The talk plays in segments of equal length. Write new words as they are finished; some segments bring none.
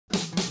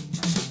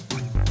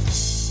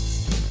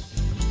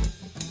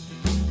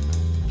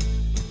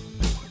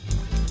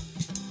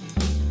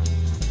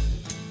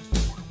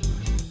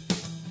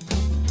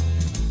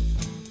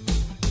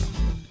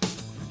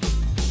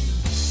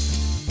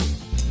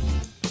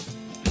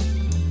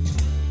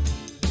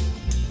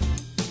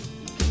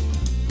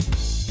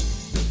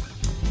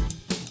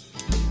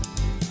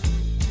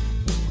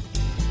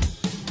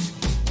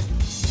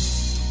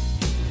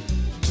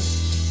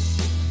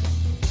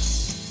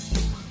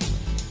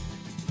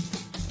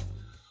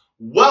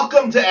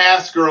Welcome to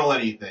Ask Earl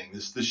Anything.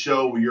 This is the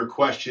show where your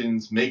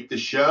questions make the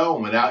show,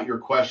 and without your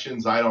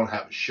questions, I don't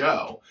have a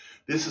show.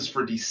 This is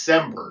for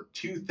December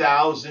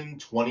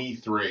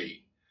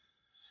 2023.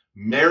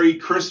 Merry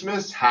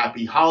Christmas,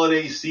 happy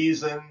holiday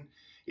season.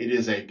 It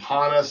is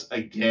upon us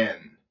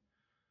again.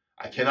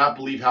 I cannot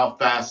believe how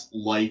fast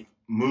life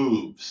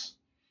moves.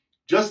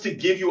 Just to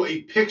give you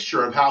a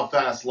picture of how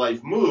fast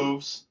life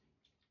moves,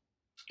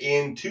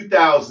 in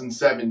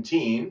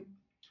 2017,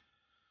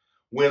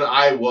 when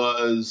I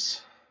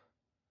was,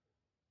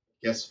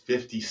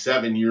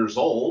 57 years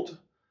old,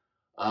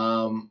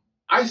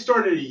 I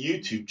started a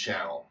YouTube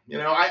channel.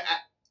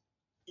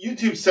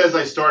 YouTube says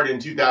I started in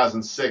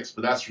 2006,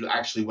 but that's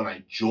actually when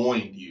I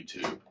joined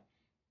YouTube.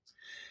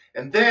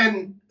 And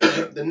then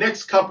the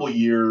next couple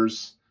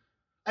years,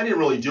 I didn't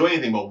really do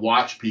anything but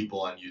watch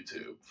people on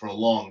YouTube for a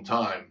long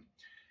time.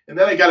 And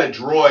then I got a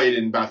Droid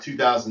in about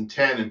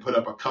 2010 and put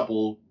up a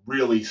couple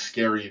really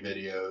scary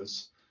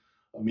videos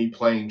of me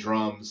playing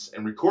drums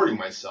and recording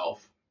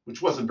myself,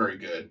 which wasn't very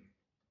good.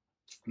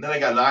 And then I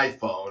got an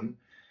iPhone,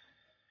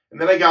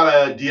 and then I got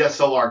a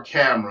DSLR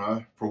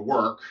camera for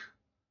work,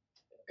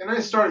 and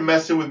I started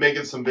messing with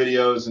making some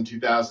videos in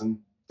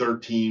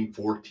 2013,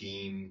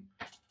 14,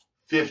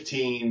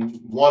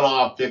 15,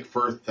 one-off Vic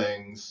Firth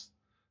things.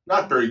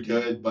 Not very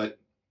good, but,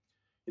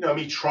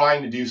 me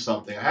trying to do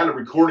something. I had a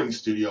recording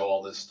studio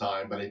all this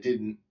time, but I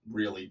didn't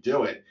really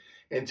do it.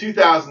 In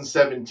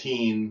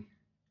 2017,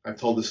 I've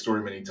told this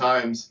story many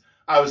times,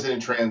 I was in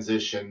a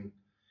transition,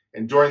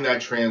 and during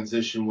that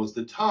transition was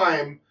the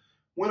time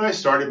when I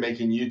started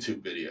making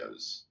YouTube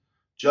videos,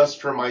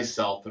 just for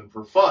myself and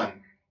for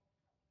fun.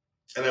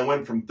 And I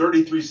went from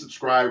 33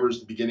 subscribers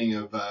at the beginning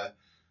of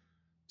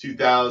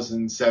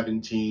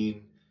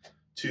 2017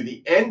 to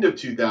the end of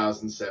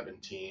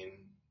 2017,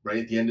 right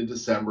at the end of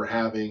December,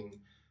 having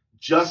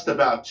just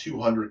about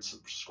 200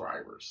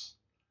 subscribers.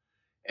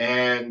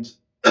 And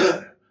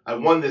I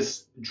won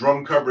this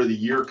Drum Cover of the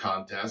Year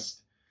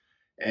contest,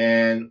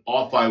 and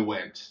off I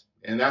went.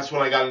 And that's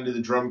when I got into the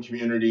drum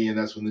community, and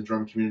that's when the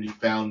drum community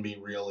found me,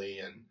 really.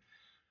 And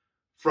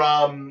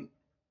from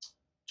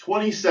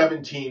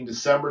 2017,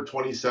 December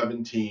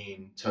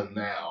 2017 to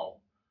now,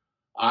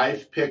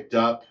 I've picked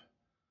up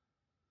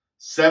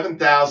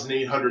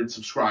 7,800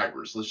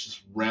 subscribers. Let's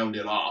just round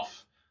it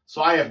off.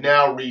 So I have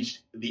now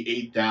reached the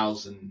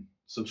 8,000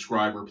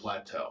 subscriber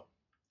plateau.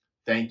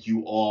 Thank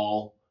you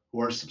all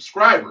who are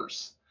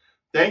subscribers.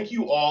 Thank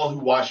you all who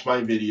watch my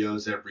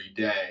videos every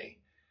day.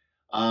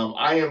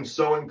 I am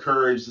so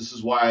encouraged. This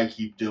is why I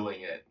keep doing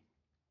it.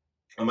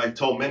 I've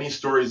told many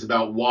stories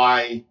about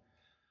why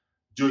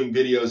doing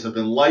videos have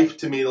been life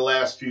to me the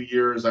last few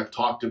years. I've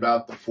talked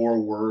about the 4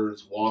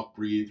 words: walk,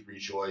 breathe,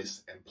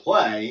 rejoice, and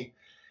play.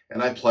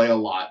 And I play a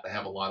lot. I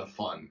have a lot of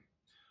fun.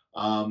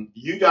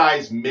 You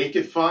guys make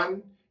it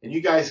fun, and you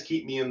guys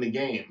keep me in the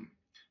game.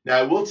 Now,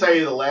 I will tell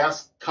you, the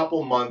last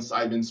couple months,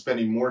 I've been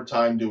spending more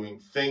time doing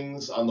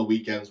things on the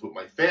weekends with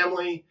my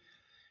family,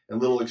 and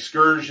little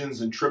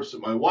excursions and trips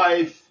with my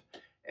wife,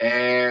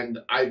 and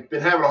I've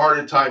been having a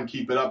harder time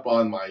keeping up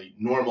on my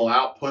normal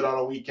output on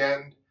a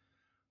weekend.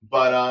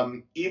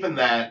 But even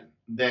that,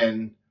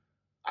 then,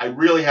 I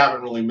really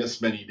haven't really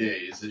missed many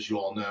days, as you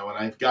all know, and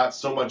I've got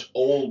so much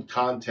old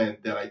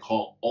content that I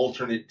call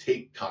alternate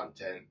take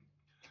content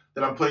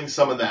that I'm putting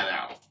some of that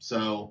out.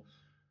 So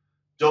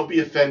don't be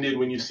offended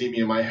when you see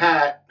me in my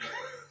hat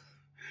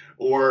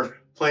or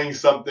playing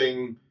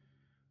something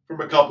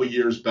from a couple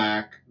years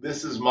back.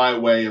 This is my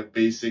way of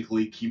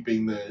basically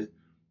keeping the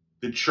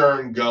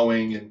churn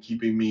going and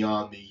keeping me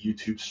on the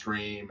YouTube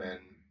stream and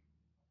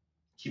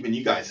keeping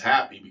you guys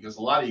happy, because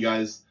a lot of you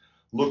guys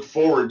look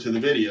forward to the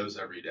videos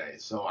every day.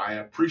 So I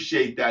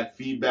appreciate that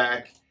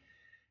feedback,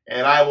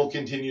 and I will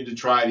continue to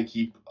try to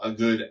keep a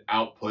good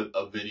output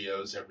of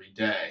videos every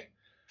day.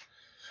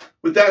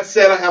 With that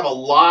said, I have a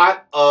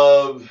lot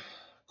of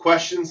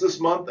questions this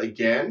month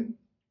again.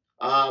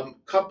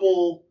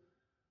 Couple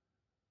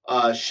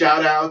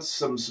shout outs,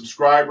 some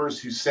subscribers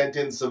who sent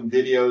in some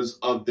videos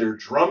of their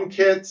drum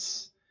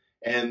kits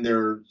and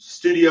their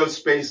studio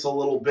space a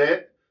little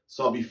bit.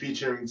 So I'll be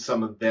featuring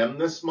some of them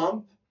this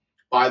month.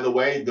 By the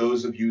way,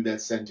 those of you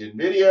that sent in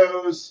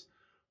videos,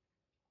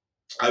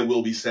 I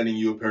will be sending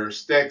you a pair of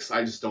sticks.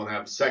 I just don't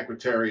have a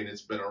secretary, and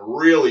it's been a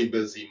really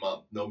busy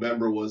month.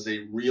 November was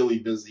a really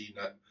busy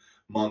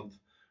month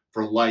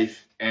for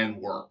life and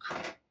work.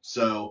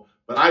 So,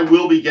 but I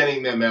will be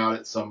getting them out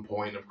at some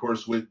point. Of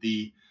course, with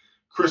the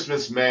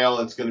Christmas mail,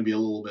 it's going to be a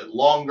little bit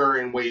longer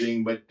in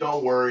waiting, but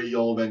don't worry,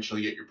 you'll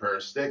eventually get your pair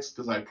of sticks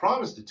because I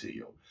promised it to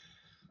you.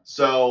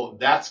 So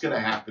that's going to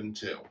happen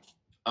too.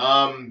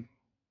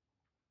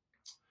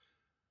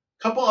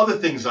 Couple other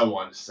things I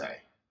wanted to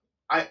say.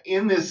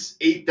 In this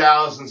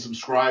 8,000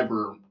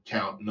 subscriber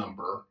count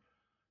number,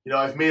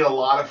 I've made a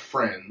lot of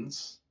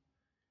friends,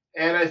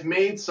 and I've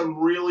made some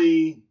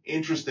really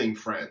interesting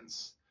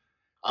friends.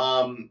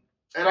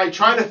 And I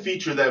try to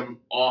feature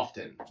them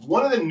often.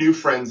 One of the new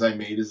friends I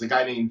made is a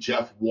guy named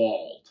Jeff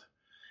Wald,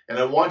 and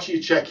I want you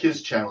to check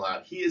his channel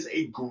out. He is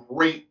a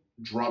great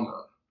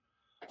drummer.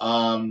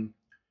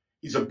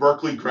 He's a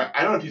Berkeley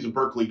I don't know if he's a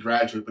Berkeley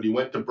graduate, but he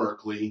went to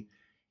Berkeley.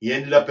 He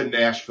ended up in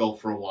Nashville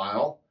for a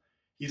while.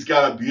 He's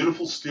got a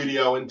beautiful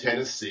studio in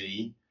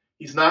Tennessee.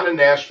 He's not a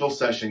Nashville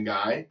session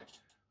guy.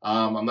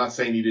 I'm not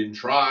saying he didn't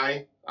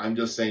try. I'm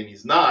just saying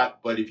he's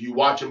not. But if you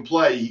watch him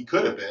play, he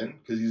could have been,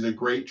 because he's a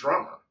great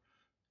drummer.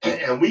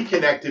 And we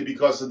connected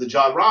because of the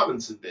John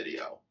Robinson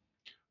video,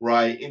 where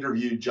I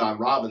interviewed John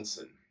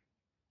Robinson.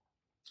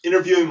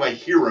 Interviewing my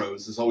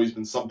heroes has always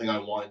been something I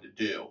wanted to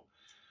do.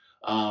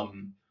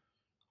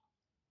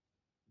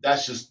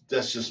 That's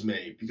just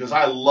me, because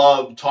I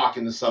love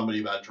talking to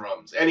somebody about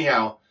drums.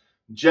 Anyhow,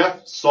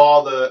 Jeff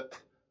saw the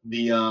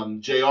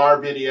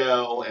JR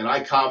video, and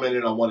I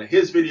commented on one of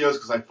his videos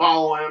because I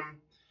follow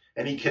him,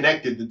 and he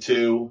connected the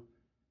two,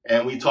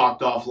 and we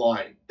talked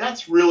offline.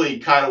 That's really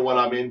kind of what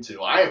I'm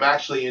into. I am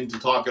actually into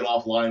talking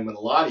offline with a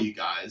lot of you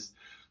guys.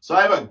 So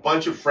I have a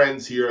bunch of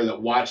friends here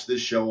that watch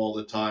this show all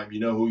the time. You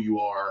know who you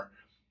are,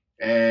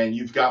 and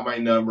you've got my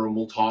number, and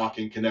we'll talk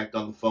and connect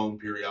on the phone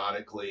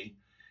periodically,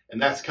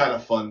 and that's kind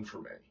of fun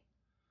for me.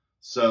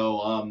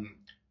 So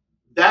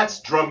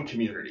that's drum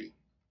community.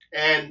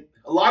 And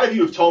a lot of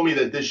you have told me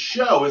that this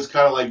show is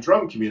kind of like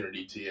drum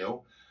community to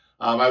you.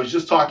 I was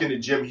just talking to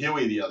Jim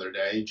Huey the other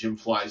day. Jim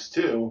flies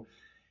too.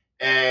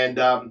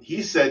 And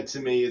he said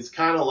to me, it's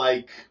kind of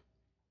like,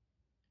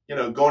 you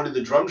know, going to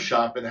the drum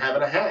shop and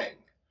having a hang.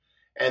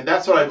 And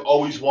that's what I've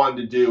always wanted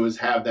to do, is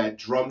have that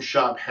drum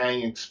shop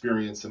hang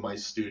experience in my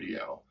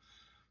studio.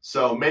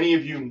 So many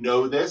of you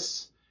know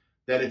this,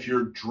 that if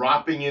you're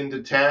dropping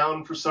into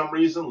town for some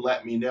reason,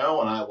 let me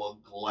know, and I will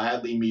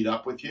gladly meet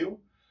up with you.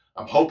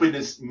 I'm hoping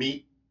to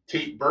meet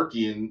Tate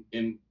Berkey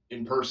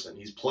in person.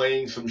 He's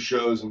playing some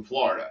shows in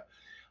Florida.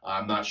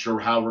 I'm not sure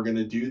how we're going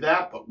to do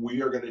that, but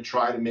we are going to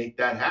try to make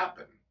that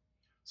happen.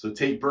 So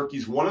Tate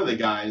Berkey's one of the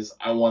guys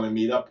I want to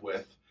meet up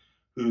with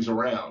who's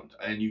around.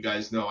 And you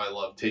guys know I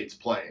love Tate's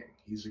playing.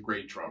 He's a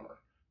great drummer.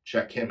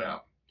 Check him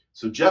out.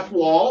 So Jeff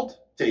Wald,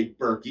 Tate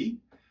Berkey,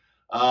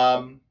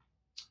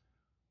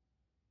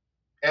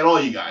 and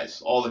all you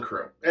guys, all the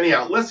crew.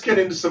 Anyhow, let's get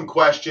into some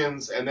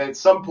questions, and then at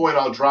some point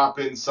I'll drop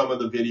in some of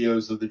the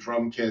videos of the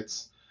drum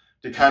kits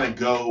to kind of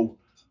go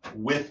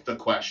with the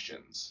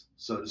questions,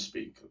 so to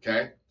speak,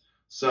 okay?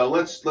 So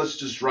let's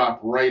just drop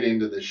right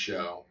into this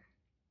show.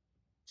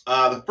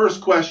 The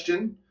first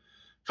question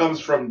comes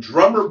from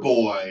Drummer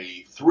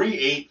Boy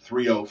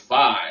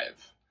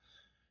 38305.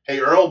 Hey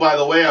Earl, by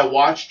the way, I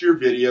watched your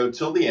video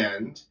till the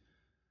end.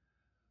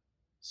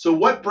 So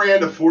what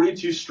brand of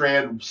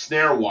 42-strand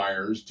snare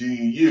wires do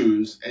you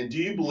use, and do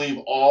you believe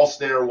all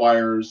snare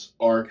wires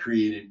are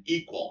created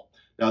equal?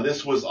 Now,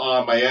 this was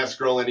on my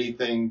Ask Earl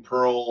Anything,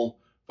 pearl,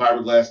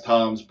 fiberglass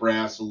toms,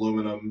 brass or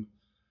aluminum,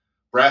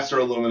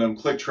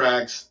 click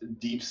tracks,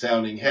 deep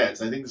sounding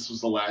heads. I think this was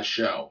the last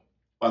show.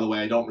 By the way,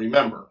 I don't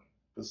remember,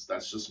 because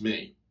that's just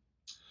me.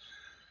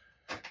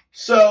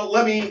 So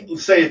let me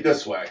say it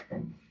this way.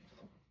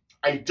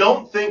 I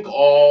don't think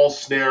all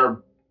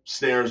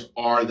snares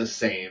are the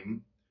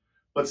same,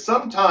 but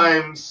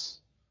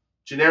sometimes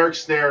generic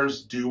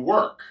snares do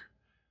work.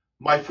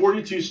 My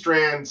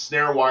 42-strand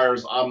snare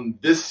wires on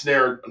this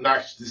snare,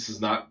 this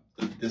is not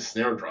this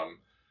snare drum.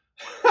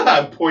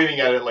 I'm pointing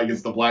at it like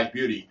it's the Black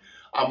Beauty.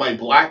 On my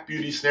Black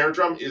Beauty snare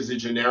drum is a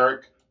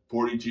generic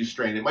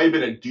 42-strand. It might have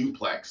been a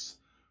duplex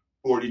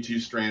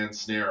 42-strand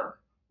snare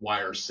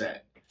wire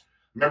set.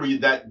 Remember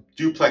that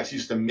duplex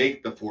used to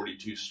make the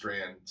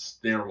 42-strand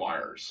snare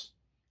wires.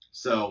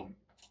 So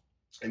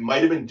it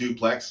might have been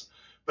duplex,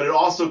 but it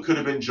also could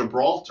have been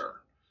Gibraltar,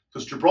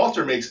 because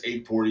Gibraltar makes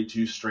a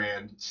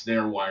 42-strand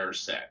snare wire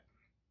set.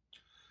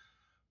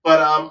 But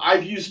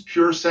I've used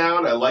Pure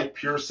Sound. I like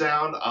Pure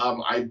Sound.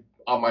 On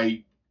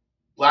my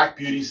Black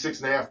Beauty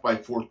 6.5 by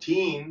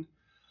 14,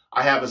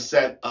 I have a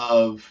set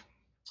of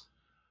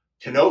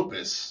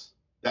Canopus.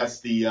 That's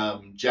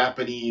the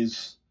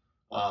Japanese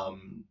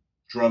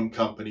drum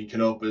company,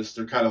 Canopus.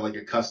 They're kind of like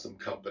a custom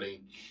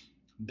company.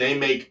 They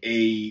make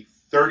a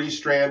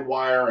 30-strand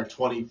wire, a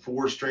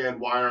 24-strand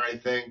wire, I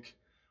think,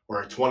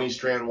 or a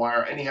 20-strand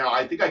wire. Anyhow,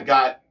 I think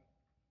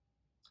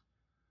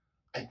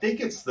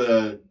it's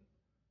the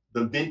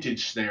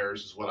vintage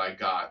snares is what I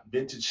got.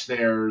 Vintage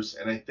snares,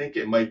 and I think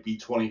it might be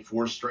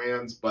 24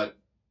 strands, but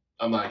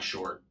I'm not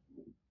sure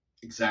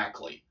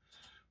exactly.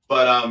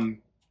 But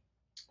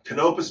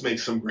Canopus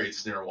makes some great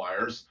snare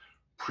wires.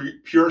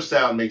 Pure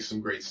Sound makes some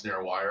great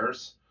snare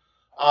wires.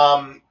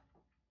 I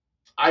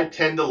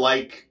tend to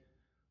like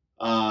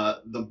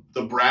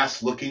the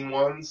brass looking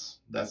ones,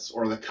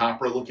 or the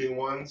copper looking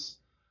ones.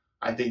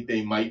 I think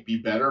they might be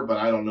better, but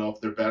I don't know if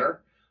they're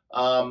better.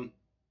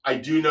 I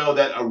do know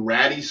that a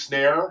ratty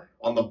snare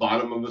on the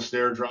bottom of a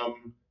snare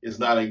drum is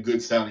not a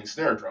good sounding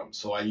snare drum.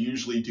 So I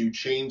usually do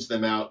change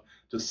them out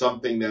to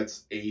something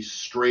that's a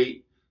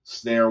straight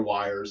snare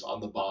wires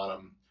on the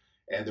bottom,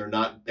 and they're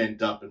not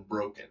bent up and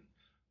broken.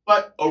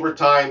 But over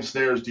time,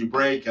 snares do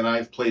break, and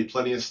I've played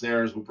plenty of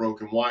snares with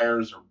broken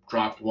wires or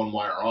dropped one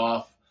wire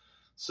off.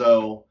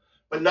 So,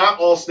 but not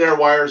all snare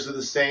wires are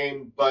the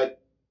same, but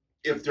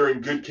if they're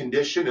in good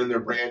condition and they're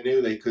brand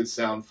new, they could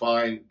sound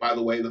fine. By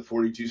the way, the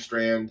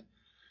 42-strand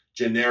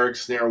generic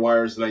snare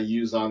wires that I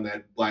use on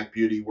that Black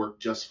Beauty work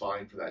just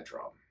fine for that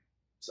drum.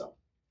 So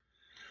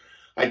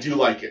I do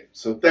like it.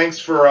 So thanks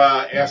for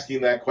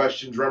asking that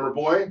question, Drummer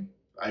Boy.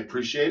 I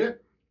appreciate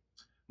it.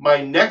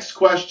 My next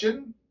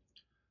question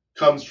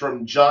comes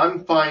from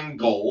John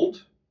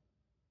Feingold,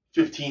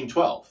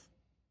 1512.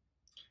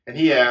 And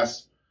he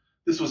asks,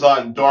 this was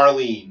on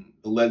Darlene,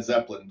 the Led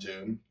Zeppelin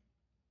tune.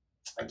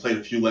 I played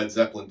a few Led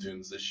Zeppelin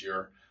tunes this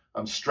year.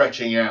 I'm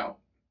stretching out.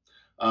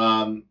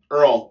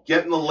 Earl,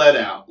 getting the lead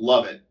out.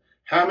 Love it.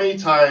 How many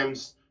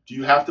times do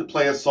you have to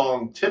play a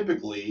song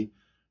typically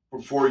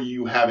before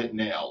you have it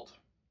nailed?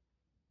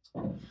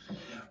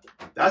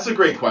 That's a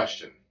great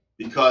question,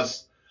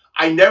 because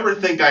I never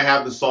think I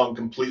have the song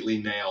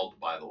completely nailed,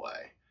 by the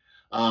way.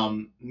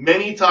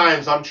 Many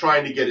times I'm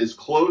trying to get as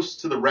close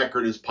to the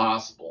record as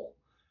possible,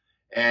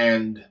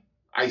 and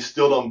I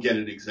still don't get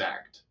it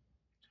exact.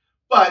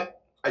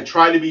 But I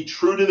try to be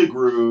true to the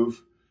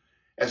groove,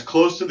 as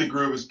close to the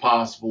groove as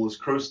possible, as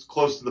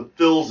close to the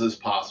fills as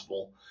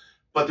possible.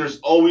 But there's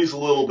always a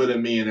little bit of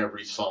me in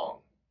every song.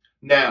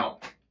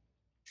 Now,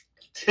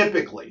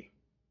 typically,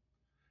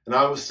 and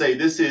I would say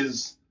this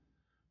is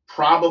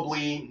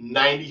probably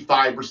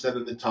 95%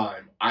 of the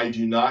time, I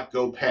do not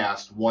go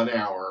past 1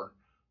 hour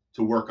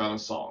to work on a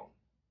song.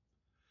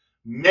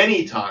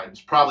 Many times,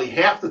 probably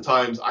half the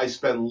times, I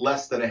spend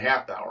less than a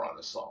half hour on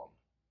a song.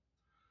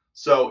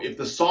 So if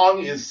the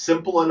song is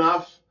simple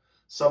enough,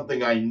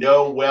 something I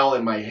know well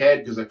in my head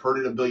because I've heard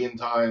it a billion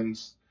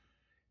times,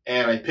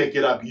 and I pick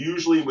it up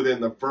usually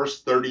within the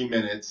first 30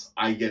 minutes,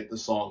 I get the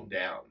song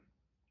down.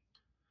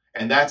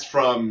 And that's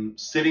from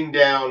sitting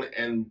down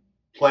and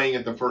playing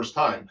it the first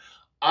time.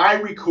 I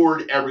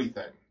record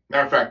everything.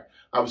 Matter of fact,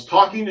 I was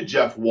talking to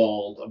Jeff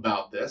Wald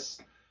about this,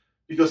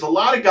 because a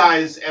lot of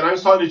guys, and I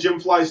was talking to Jim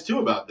Flies too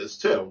about this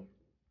too,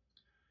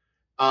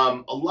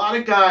 a lot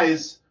of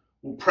guys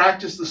will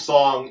practice the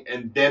song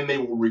and then they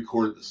will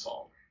record the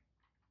song.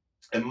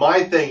 And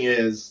my thing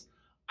is,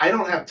 I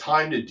don't have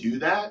time to do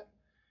that.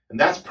 And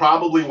that's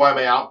probably why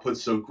my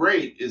output's so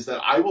great, is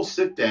that I will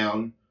sit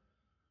down,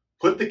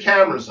 put the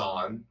cameras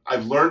on.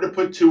 I've learned to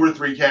put 2 or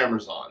 3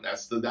 cameras on.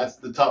 That's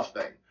the tough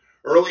thing.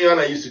 Early on,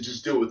 I used to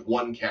just do it with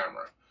 1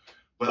 camera.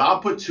 But I'll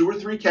put 2 or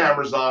 3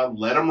 cameras on,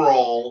 let them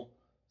roll,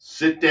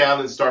 sit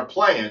down and start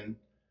playing,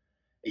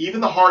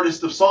 even the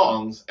hardest of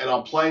songs, and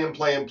I'll play and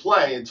play and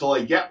play until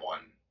I get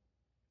one.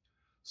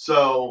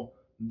 So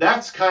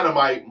that's kind of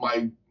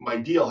my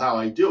deal, how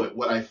I do it.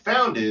 What I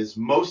found is,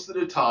 most of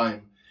the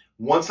time,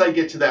 once I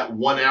get to that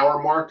 1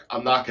 hour mark,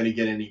 I'm not going to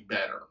get any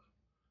better.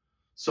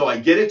 So I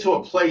get it to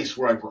a place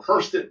where I've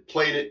rehearsed it,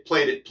 played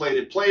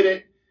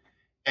it,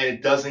 and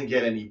it doesn't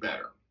get any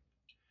better.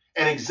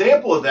 An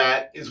example of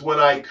that is when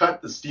I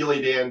cut the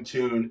Steely Dan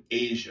tune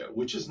Asia,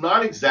 which is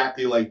not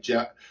exactly like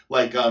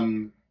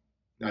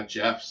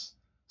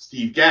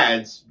Steve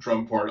Gadd's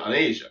drum part on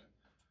Asia.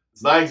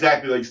 It's not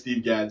exactly like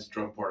Steve Gadd's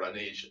drum part on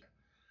Asia.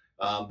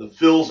 The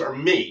fills are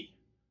me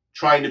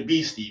trying to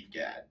be Steve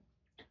Gadd.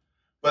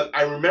 But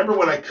I remember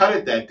when I cut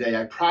it that day,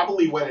 I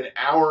probably went 1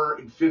 hour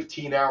and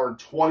 15 hour and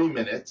 20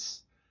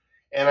 minutes,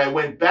 and I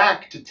went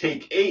back to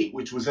take 8,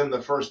 which was in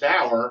the first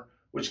hour,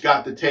 which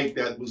got the take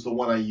that was the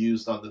one I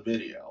used on the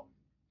video.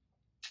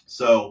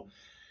 So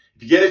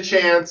if you get a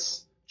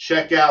chance,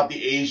 check out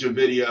the Asia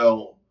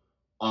video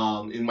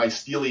in my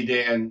Steely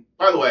Dan.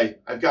 By the way,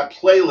 I've got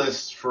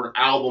playlists for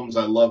albums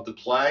I love to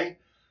play.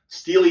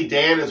 Steely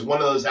Dan is one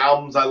of those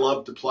albums I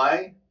love to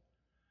play.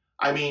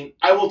 I mean,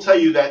 I will tell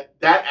you that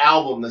that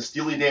album, the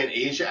Steely Dan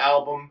Asia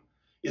album,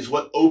 is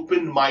what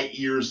opened my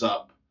ears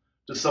up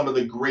to some of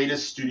the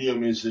greatest studio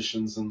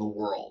musicians in the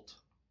world.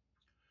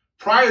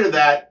 Prior to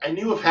that, I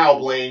knew of Hal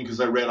Blaine because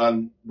I read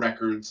on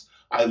records.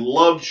 I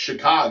loved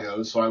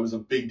Chicago, so I was a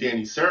big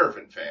Danny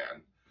Serafin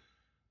fan.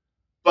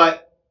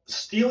 But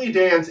Steely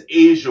Dan's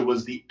Asia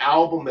was the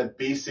album that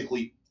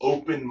basically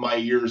opened my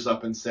ears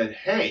up and said,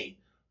 hey,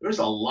 there's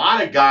a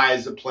lot of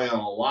guys that play on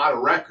a lot of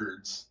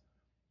records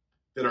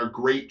that are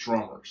great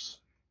drummers.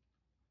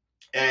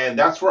 And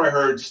that's where I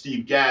heard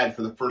Steve Gadd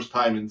for the first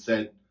time and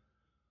said,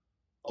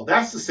 oh,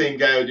 that's the same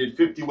guy who did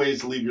 50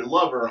 Ways to Leave Your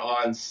Lover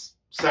on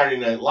Saturday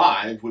Night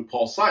Live with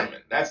Paul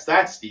Simon. That's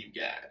Steve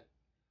Gadd.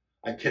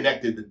 I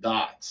connected the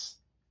dots.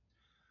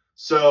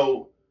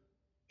 So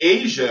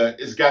Asia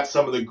has got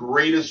some of the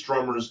greatest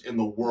drummers in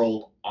the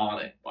world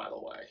on it, by the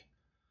way.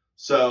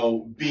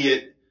 So be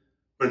it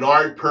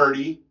Bernard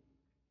Purdie,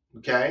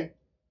 okay?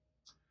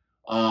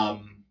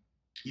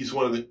 He's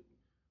one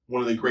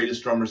of the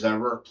greatest drummers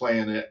ever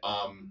playing it.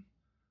 I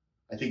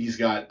think he's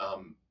got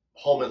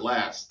Home at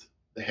Last,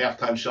 the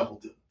halftime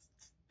shuffle.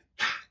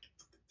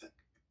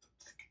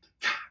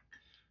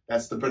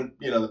 That's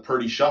the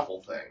Purdie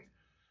shuffle thing.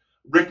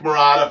 Rick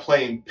Marotta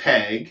playing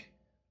Peg.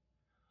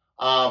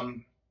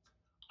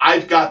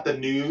 I've Got the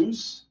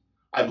News.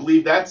 I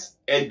believe that's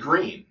Ed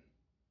Green.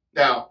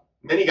 Now,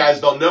 many guys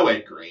don't know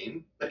Ed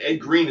Green, but Ed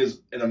Green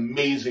is an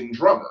amazing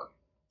drummer,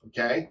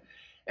 okay?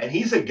 And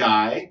he's a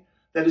guy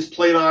that has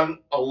played on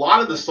a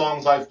lot of the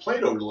songs I've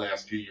played over the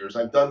last few years.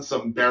 I've done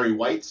some Barry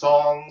White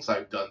songs.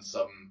 I've done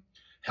some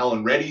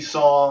Helen Reddy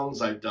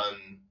songs. I've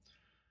done,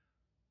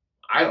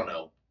 I don't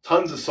know,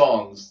 tons of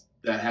songs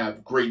that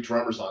have great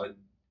drummers on it.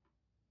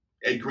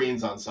 Ed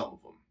Green's on some of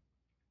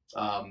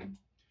them.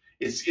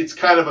 It's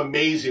kind of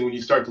amazing when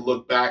you start to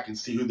look back and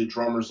see who the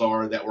drummers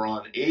are that were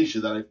on Asia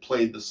that I've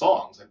played the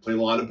songs. I've played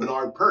a lot of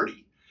Bernard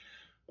Purdie.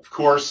 Of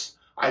course,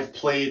 I've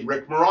played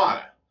Rick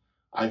Marotta.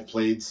 I've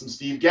played some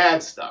Steve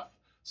Gadd stuff.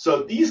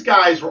 So these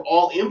guys were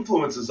all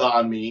influences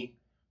on me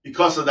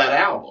because of that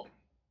album.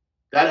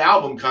 That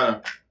album kind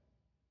of,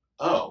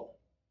 oh.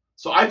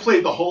 So I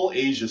played the whole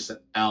Asia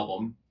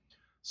album.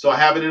 So I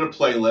have it in a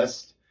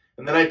playlist.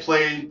 And then I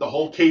played the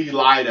whole Katy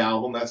Lied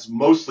album. That's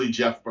mostly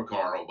Jeff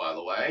Porcaro, by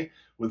the way,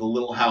 with a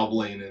little Hal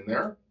Blaine in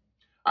there.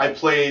 I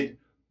played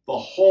the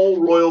whole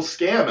Royal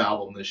Scam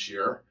album this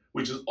year,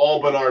 which is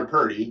all Bernard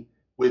Purdie,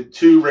 with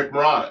 2 Rick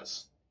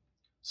Marottas.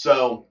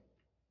 So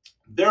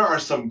there are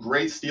some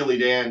great Steely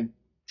Dan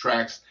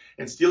tracks,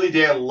 and Steely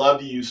Dan love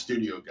to use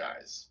studio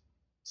guys.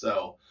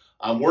 So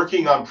I'm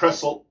working on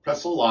Pressel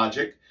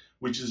Logic,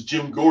 which is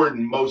Jim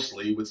Gordon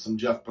mostly, with some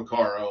Jeff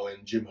Porcaro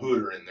and Jim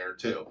Hooter in there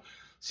too.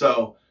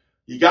 So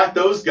you got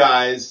those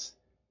guys.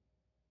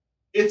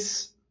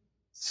 It's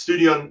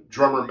studio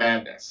drummer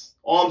madness.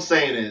 All I'm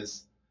saying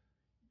is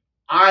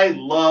I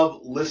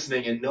love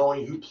listening and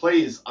knowing who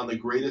plays on the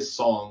greatest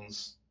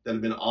songs that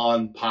have been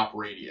on pop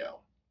radio.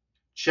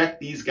 Check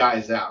these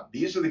guys out.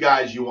 These are the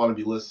guys you want to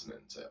be listening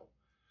to.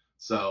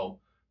 So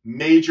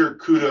major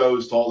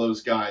kudos to all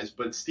those guys.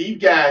 But Steve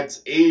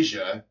Gadd's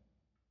Asia,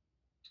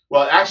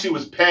 well, it actually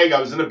was Peg. I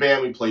was in a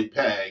band, we played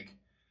Peg.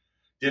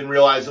 Didn't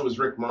realize it was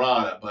Rick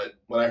Marotta, but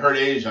when I heard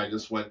Asia, I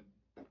just went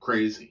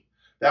crazy.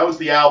 That was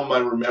the album I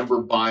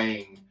remember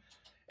buying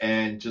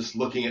and just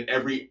looking at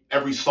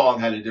every song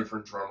had a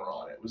different drummer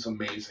on it. It was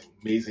amazing,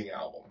 amazing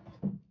album.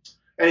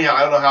 Anyhow,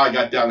 I don't know how I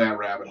got down that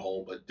rabbit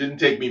hole, but it didn't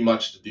take me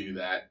much to do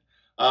that.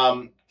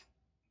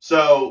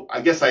 So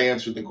I guess I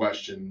answered the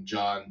question,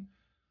 John.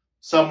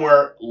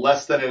 Somewhere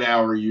less than an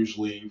hour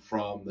usually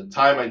from the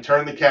time I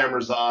turn the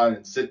cameras on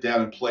and sit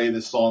down and play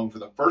this song for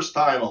the first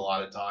time a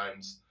lot of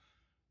times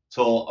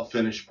till a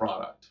finished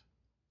product.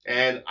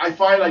 And I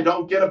find I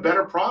don't get a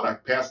better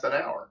product past an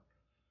hour.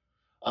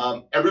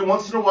 Every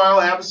once in a while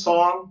I have a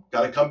song,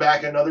 got to come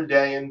back another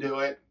day and do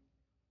it.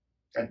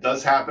 That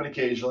does happen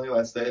occasionally.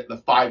 That's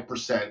the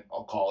 5%,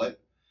 I'll call it.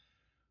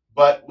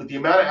 But with the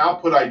amount of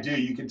output I do,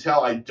 you can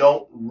tell I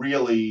don't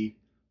really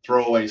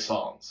throw away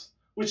songs,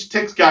 which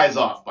ticks guys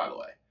off, by the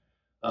way.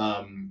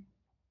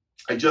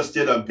 I just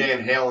did a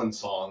Van Halen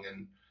song,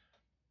 and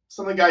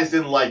some of the guys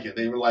didn't like it.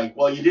 They were like,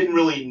 well, you didn't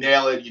really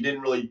nail it. You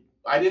didn't really,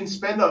 I didn't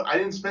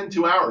spend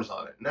 2 hours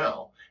on it.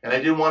 No. And I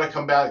didn't want to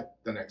come back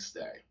the next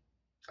day.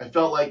 I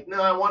felt like,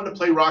 no, I wanted to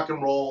play rock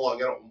and roll. I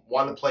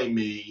want to play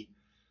me.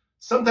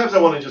 Sometimes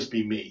I want to just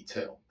be me,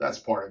 too. That's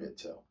part of it,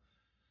 too.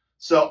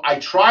 So I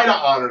try to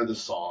honor the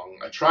song.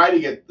 I try to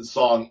get the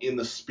song in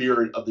the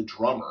spirit of the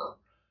drummer,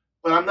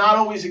 but I'm not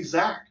always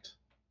exact.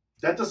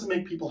 That doesn't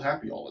make people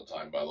happy all the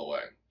time, by the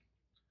way.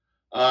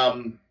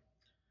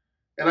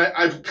 And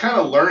I've kind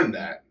of learned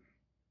that.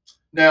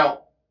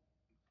 Now,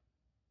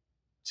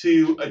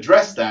 to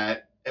address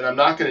that, and I'm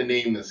not going to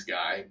name this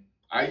guy,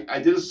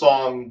 I did a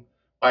song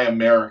by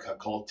America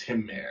called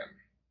Tin Man,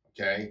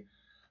 okay?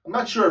 I'm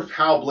not sure if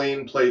Hal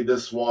Blaine played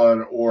this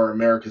one or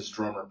America's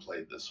drummer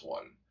played this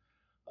one.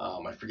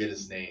 I forget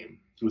his name.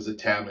 He was a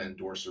Tama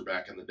endorser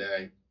back in the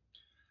day.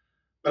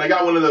 But I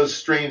got one of those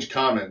strange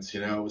comments,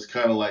 you know. It was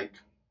kind of like,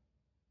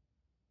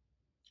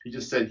 he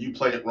just said, you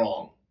played it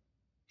wrong.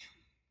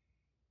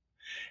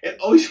 It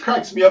always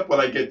cracks me up when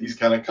I get these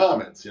kind of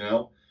comments, you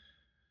know.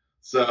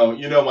 So,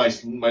 you know,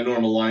 my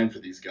normal line for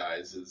these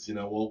guys is, you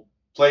know, well,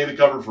 play the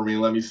cover for me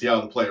and let me see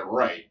how to play it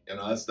right. You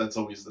know, that's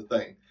always the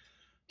thing.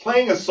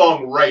 Playing a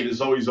song right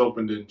is always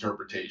open to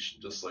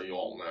interpretation, just so you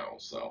all know.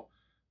 So,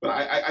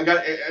 but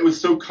it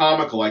was so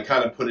comical. I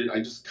kind of I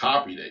just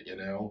copied it, you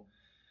know.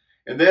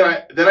 And then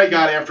I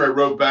got, after I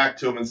wrote back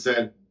to him and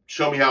said,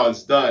 show me how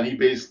it's done. He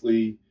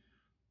basically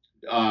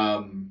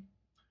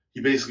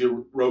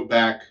wrote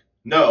back,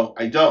 no,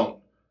 I don't.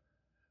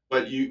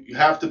 But you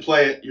have to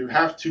play it. You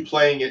have to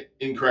playing it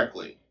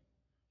incorrectly.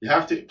 You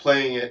have to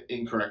playing it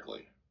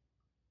incorrectly.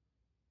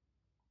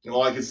 And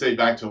all I could say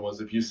back to him was,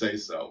 if you say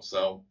so.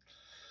 So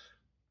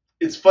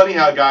it's funny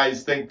how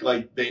guys think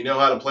like they know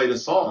how to play the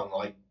song.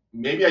 Like,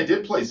 maybe I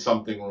did play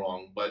something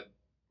wrong, but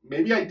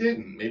maybe I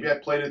didn't. Maybe I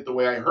played it the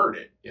way I heard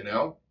it, you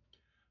know?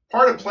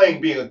 Part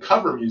of being a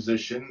cover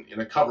musician in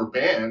a cover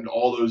band,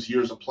 all those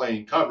years of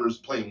playing covers,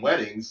 playing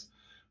weddings,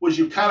 was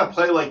you kind of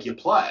play like you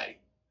play.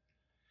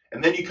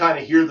 And then you kind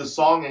of hear the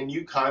song and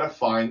you kind of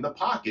find the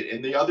pocket.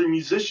 And the other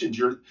musicians,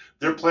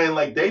 they're playing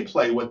like they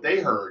play what they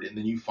heard, and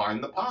then you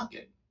find the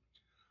pocket.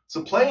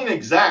 So playing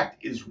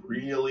exact is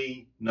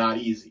really not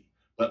easy.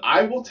 But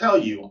I will tell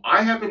you,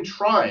 I have been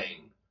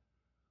trying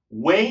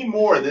way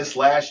more this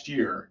last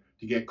year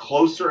to get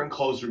closer and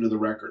closer to the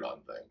record on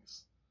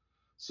things.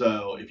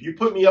 So if you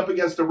put me up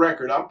against a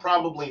record, I'm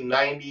probably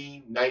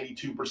 90,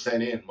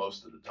 92% in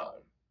most of the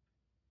time.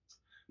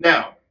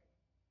 Now,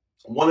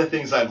 one of the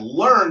things I've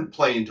learned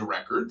playing to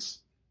records,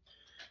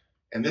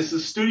 And this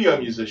is studio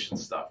musician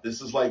stuff.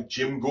 This is like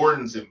Jim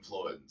Gordon's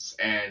influence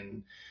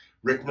and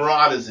Rick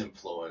Marotta's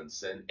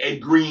influence and Ed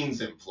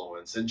Green's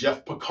influence and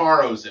Jeff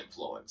Porcaro's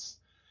influence.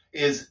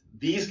 Is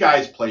these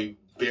guys play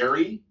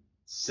very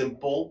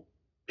simple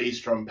bass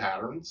drum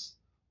patterns.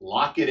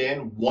 Lock it in.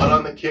 1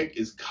 on the kick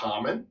is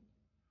common.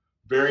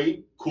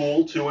 Very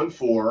cool, 2 and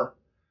 4.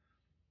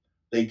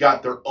 They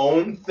got their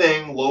own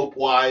thing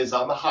lope-wise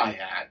on the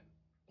hi-hat,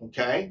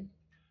 okay?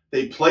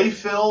 They play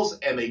fills,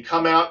 and they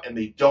come out, and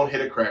they don't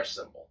hit a crash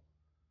cymbal.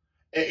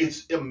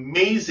 It's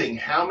amazing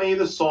how many of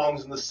the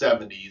songs in the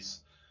 70s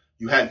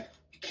you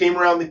came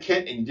around the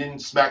kit, and you didn't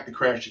smack the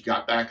crash. You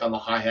got back on the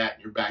hi-hat,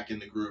 and you're back in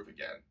the groove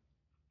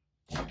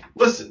again.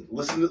 Listen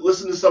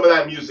to some of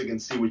that music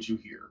and see what you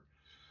hear.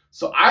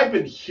 So I've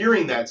been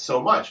hearing that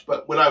so much,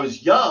 but when I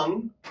was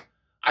young,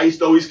 I used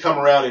to always come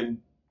around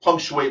and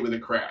punctuate with a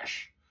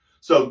crash.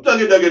 So,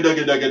 dugga, dugga,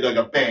 dugga, dugga,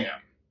 dugga, bam.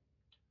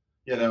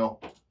 You know,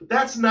 but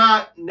that's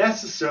not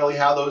necessarily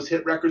how those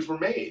hit records were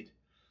made.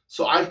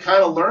 So I've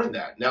kind of learned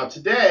that. Now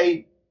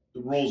today,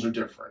 the rules are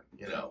different,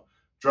 you know.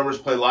 Drummers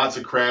play lots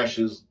of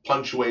crashes,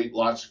 punctuate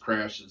lots of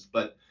crashes,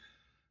 but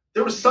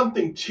there was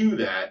something to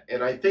that,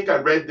 and I think I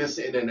read this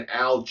in an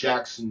Al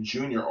Jackson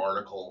Jr.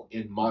 article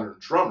in Modern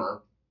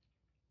Drummer,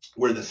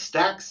 where the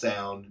stack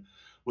sound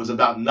was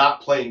about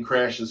not playing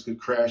crashes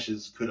because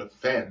crashes could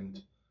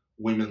offend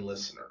women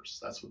listeners.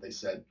 That's what they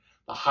said.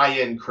 The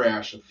high-end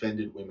crash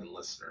offended women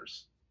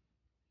listeners.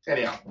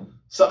 Anyhow,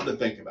 something to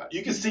think about.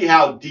 You can see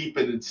how deep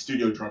into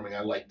studio drumming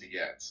I like to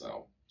get.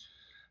 So,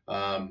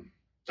 all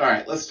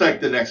right, let's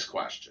take the next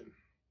question.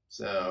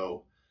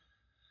 So,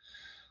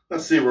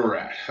 let's see where we're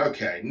at.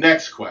 Okay,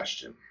 next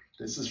question.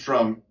 This is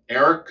from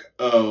Eric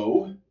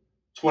O.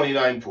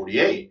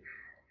 2948.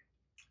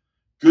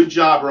 Good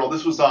job, Earl.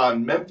 This was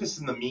on Memphis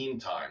in the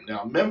Meantime.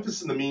 Now,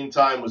 Memphis in the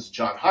Meantime was a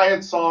John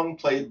Hiatt song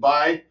played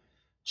by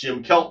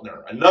Jim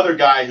Keltner, another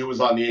guy who was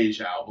on the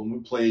Age album,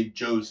 who played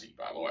Josie,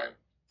 by the way.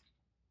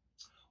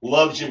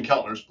 Love Jim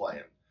Keltner's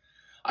playing.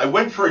 I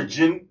went for a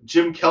Jim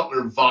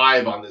Keltner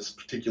vibe on this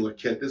particular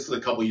kit. This is a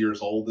couple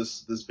years old,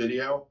 this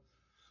video.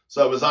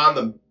 So I was on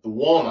the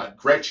Walnut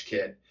Gretsch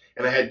kit,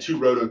 and I had 2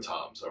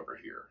 rototoms over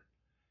here.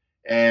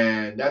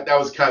 And that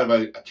was kind of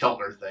a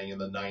Keltner thing in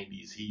the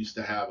 90s. He used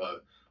to have a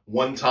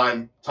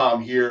 1-time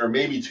tom here,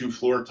 maybe 2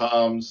 floor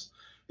toms.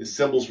 His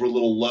cymbals were a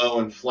little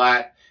low and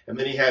flat. And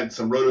then he had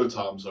some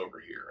rototoms over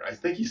here. I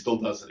think he still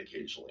does it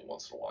occasionally,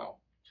 once in a while.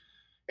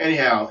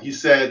 Anyhow, he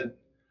said,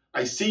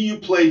 I see you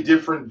play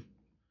different.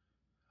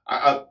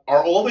 Are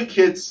all the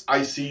kits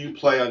I see you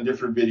play on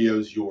different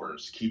videos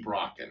yours? Keep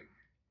rocking.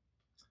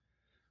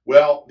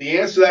 Well, the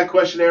answer to that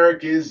question,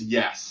 Eric, is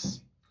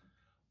yes.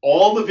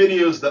 All the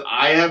videos that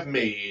I have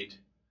made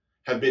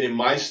have been in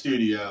my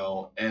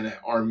studio and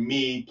are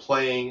me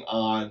playing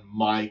on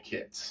my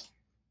kits.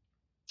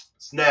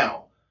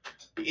 Now,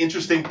 the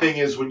interesting thing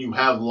is when you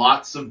have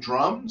lots of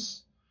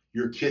drums,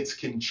 your kits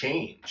can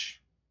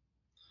change.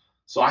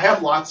 So I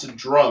have lots of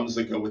drums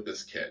that go with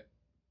this kit.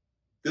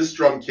 This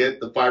drum kit,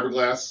 the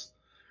Fiberglass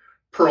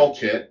Pearl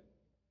kit,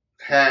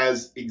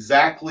 has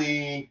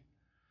exactly,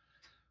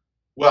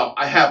 well,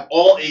 I have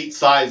all 8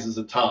 sizes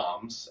of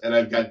toms, and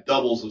I've got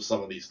doubles of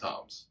some of these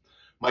toms.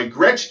 My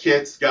Gretsch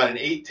kit's got an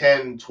 8,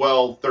 10,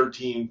 12,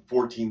 13,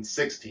 14,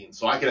 16.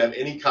 So I can have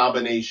any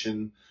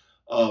combination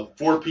of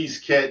 4-piece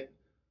kit,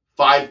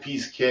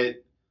 5-piece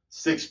kit,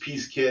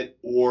 6-piece kit,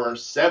 or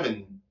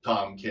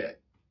 7-tom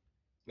kit.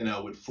 You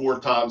know, with 4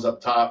 toms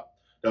up top.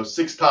 No,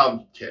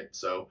 6-tom kit.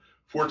 So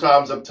 4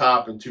 toms up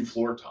top and 2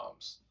 floor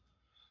toms.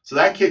 So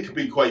that kit could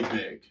be quite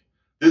big.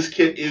 This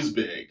kit is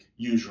big,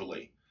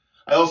 usually.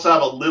 I also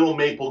have a little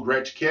maple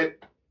Gretsch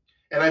kit.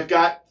 And I've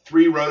got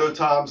 3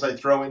 rototoms I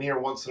throw in here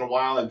once in a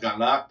while. I've got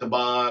an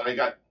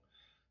octobon.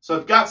 So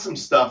I've got some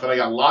stuff, and I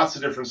got lots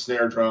of different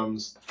snare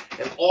drums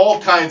and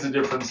all kinds of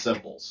different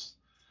cymbals.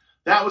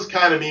 That was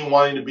kind of me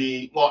wanting to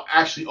be, well,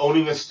 actually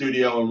owning a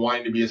studio and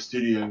wanting to be a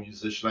studio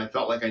musician. I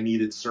felt like I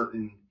needed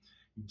certain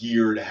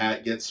gear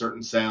to get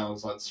certain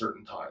sounds on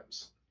certain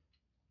times.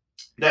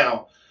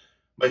 Now,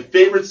 my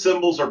favorite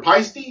cymbals are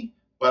Paiste,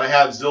 but I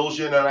have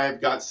Zildjian and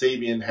I've got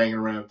Sabian hanging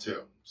around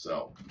too.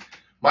 So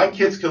my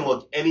kits can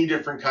look any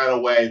different kind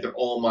of way. They're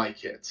all my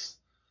kits.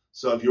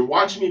 So if you're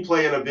watching me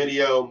play in a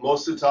video,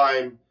 most of the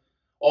time,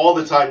 all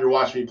the time you're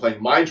watching me play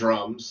my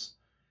drums,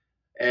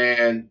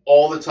 and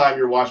all the time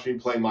you're watching me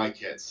play my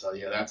kits. So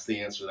yeah, that's the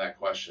answer to that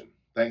question.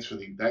 Thanks for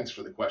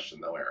the question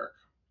though, Eric.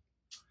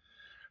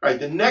 All right,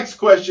 the next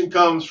question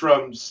comes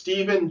from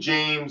Stephen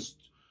James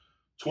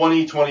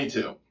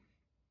 2022.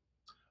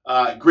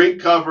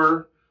 Great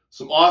cover,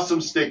 some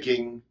awesome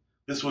sticking.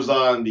 This was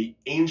on the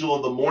Angel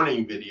of the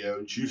Morning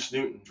video, Juice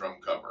Newton drum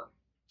cover.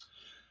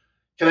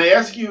 Can I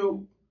ask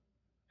you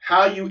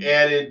how you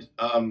added,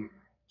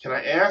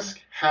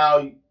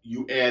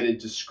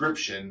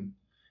 description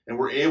and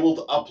were able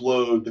to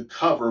upload the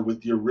cover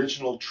with the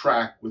original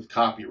track with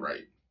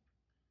copyright?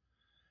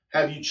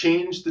 Have you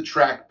changed the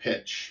track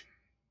pitch?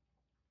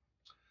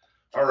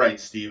 All right,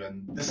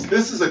 Stephen.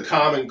 This is a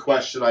common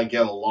question I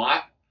get a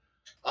lot.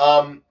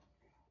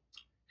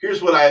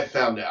 Here's what I have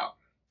found out.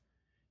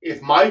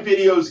 if my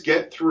videos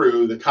get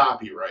through the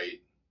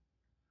copyright,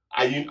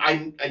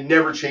 I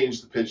never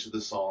change the pitch of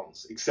the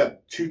songs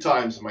except 2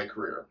 times in my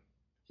career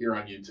here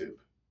on YouTube.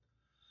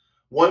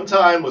 One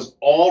time was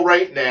All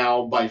Right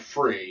Now by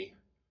Free,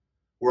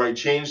 where I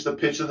changed the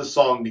pitch of the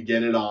song to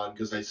get it on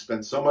because I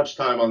spent so much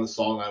time on the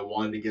song I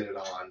wanted to get it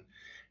on.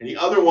 And the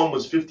other one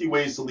was 50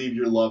 Ways to Leave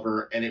Your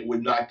Lover, and it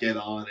would not get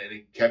on,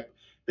 and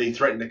they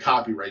threatened a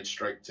copyright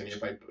strike to me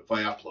if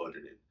I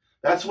uploaded it.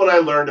 That's when I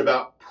learned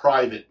about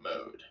private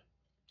mode.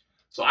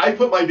 So I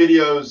put my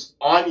videos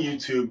on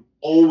YouTube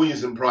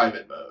always in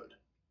private mode.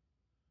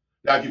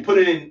 Now, if you put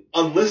it in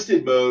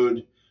unlisted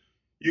mode,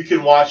 you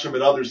can watch them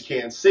and others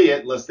can't see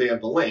it unless they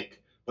have the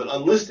link. But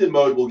unlisted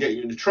mode will get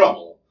you into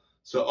trouble.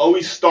 So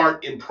always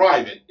start in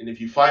private. And if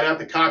you find out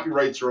the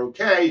copyrights are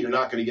okay, you're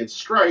not going to get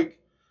strike,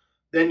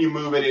 then you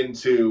move it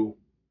into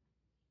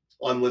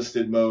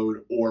unlisted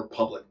mode or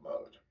public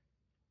mode.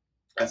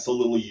 That's a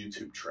little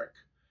YouTube trick.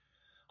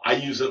 I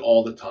use it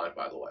all the time,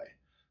 by the way.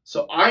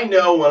 So I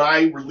know when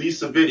I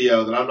release a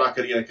video that I'm not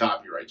going to get a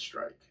copyright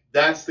strike.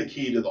 That's the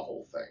key to the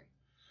whole thing.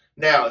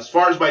 Now, as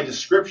far as my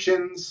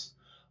descriptions,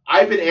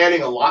 I've been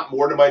adding a lot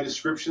more to my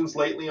descriptions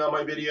lately on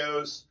my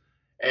videos,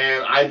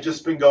 and I've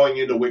just been going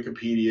into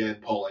Wikipedia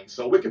and pulling.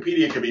 So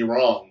Wikipedia could be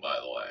wrong, by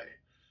the way.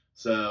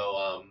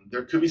 So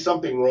there could be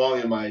something wrong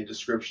in my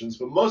descriptions,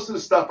 but most of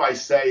the stuff I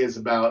say is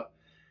about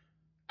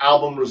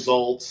album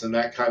results and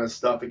that kind of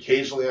stuff.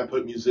 Occasionally I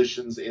put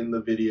musicians in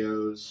the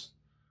videos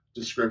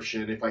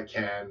description if I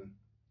can.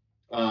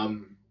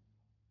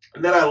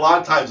 And then a lot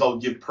of times I'll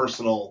give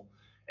personal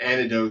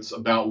anecdotes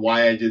about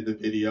why I did the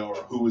video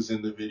or who was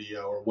in the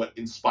video or what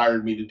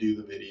inspired me to do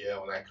the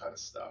video and that kind of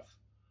stuff.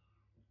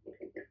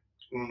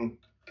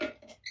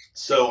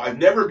 So I've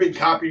never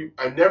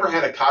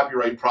had a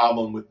copyright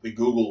problem with the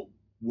Google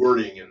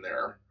wording in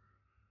there.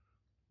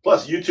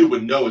 Plus YouTube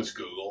would know it's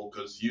Google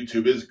because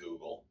YouTube is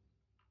Google.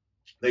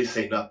 They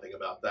say nothing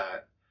about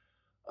that.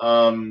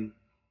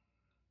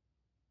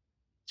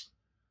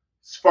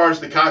 As far as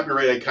the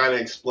copyright, I kind of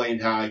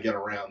explained how I get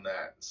around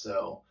that.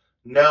 So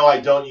no, I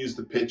don't use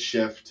the pitch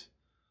shift.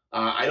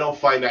 I don't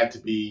find that to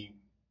be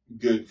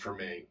good for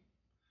me.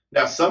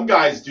 Now, some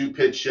guys do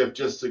pitch shift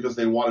just because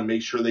they want to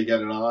make sure they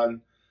get it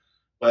on,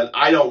 but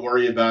I don't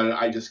worry about it.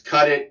 I just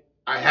cut it.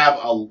 I have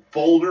a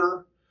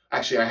folder.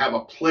 Actually, I have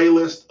a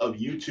playlist of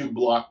YouTube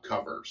block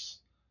covers.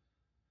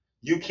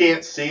 You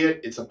can't see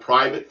it. It's a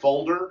private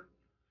folder.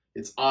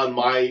 It's on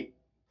my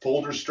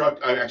folder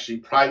structure, actually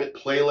private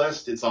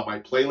playlist. It's on my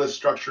playlist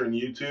structure in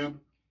YouTube.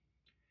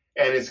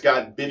 And it's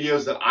got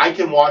videos that I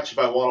can watch if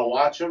I want to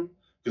watch them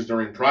because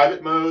they're in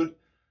private mode,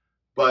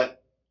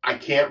 but I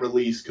can't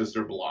release because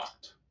they're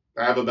blocked.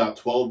 I have about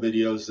 12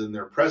 videos in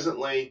there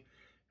presently.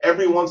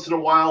 Every once in a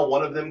while,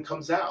 one of them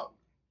comes out.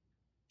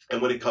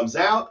 And when it comes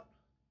out,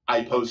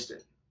 I post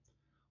it.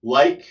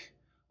 Like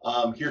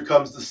Here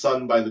Comes the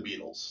Sun by the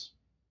Beatles,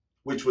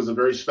 which was a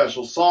very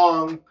special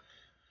song.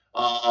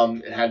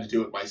 It had to do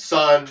with my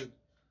son.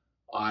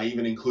 I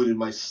even included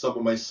some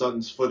of my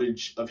son's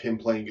footage of him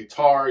playing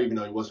guitar, even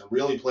though he wasn't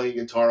really playing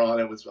guitar on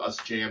it. It was us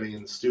jamming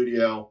in the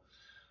studio.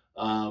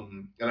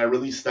 And I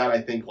released that,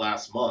 I think,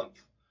 last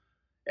month.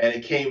 And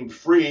it came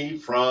free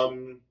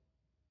from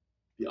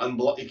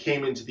it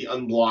came into the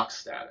unblocked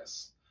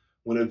status.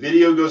 When a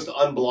video goes to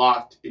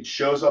unblocked, it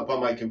shows up on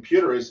my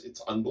computer as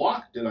it's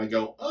unblocked. And I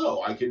go,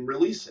 oh, I can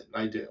release it.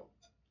 And I do.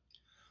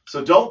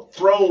 So don't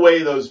throw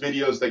away those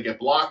videos that get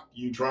blocked,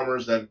 you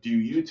drummers that do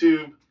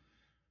YouTube.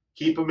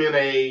 Keep them in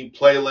a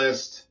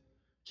playlist,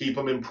 keep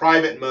them in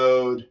private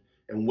mode,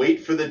 and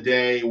wait for the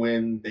day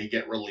when they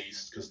get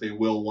released, because they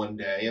will one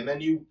day, and then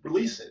you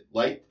release it.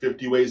 Like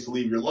 50 Ways to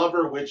Leave Your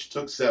Lover, which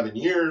took 7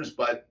 years,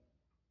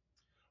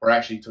 or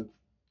actually took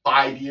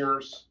 5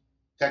 years,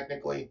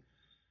 technically.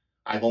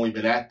 I've only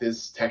been at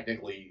this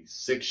technically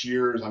 6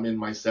 years. I'm in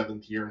my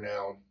 7th year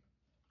now.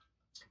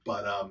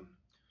 But,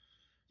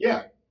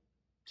 yeah,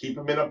 keep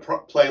them in a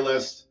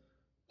playlist,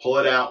 pull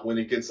it out when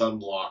it gets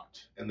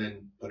unblocked, and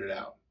then put it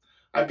out.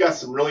 I've got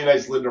some really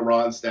nice Linda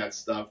Ronstadt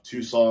stuff,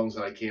 2 songs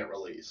that I can't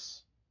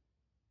release.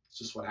 It's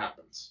just what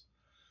happens.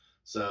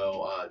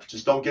 So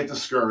just don't get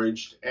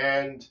discouraged.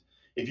 And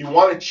if you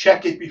want to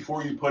check it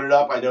before you put it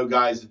up, I know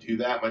guys that do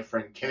that. My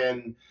friend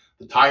Ken,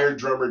 the Tired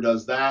Drummer,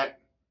 does that.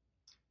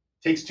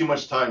 Takes too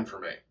much time for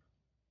me.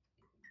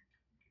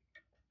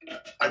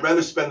 I'd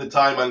rather spend the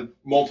time on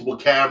multiple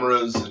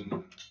cameras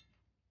and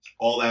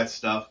all that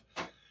stuff.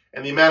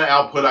 And the amount of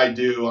output I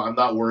do, I'm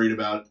not worried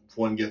about if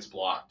one gets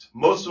blocked.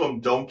 Most of them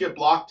don't get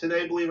blocked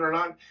today, believe it or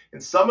not.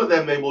 And some of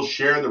them, they will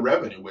share the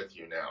revenue with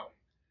you now.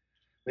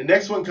 The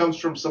next one comes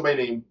from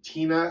somebody named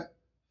Tina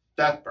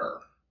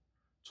Pfeffer,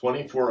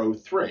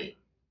 2403.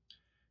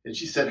 And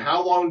she said,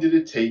 how long did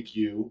it take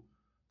you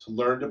to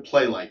learn to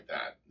play like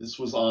that? This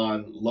was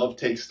on Love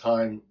Takes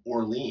Time,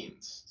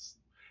 Orleans.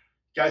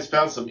 You guys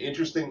found some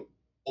interesting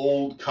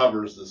old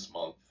covers this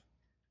month.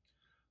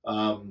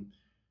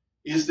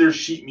 Is there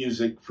sheet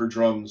music for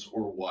drums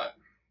or what?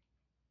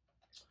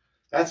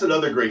 That's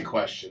another great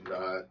question,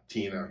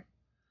 Tina.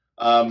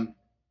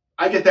 I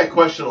I get that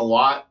question a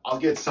lot. I'll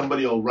get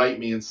somebody will write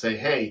me and say,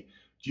 hey,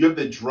 do you have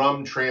the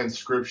drum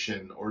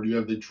transcription or do you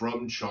have the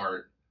drum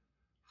chart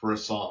for a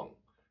song?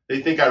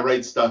 They think I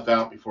write stuff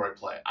out before I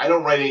play. I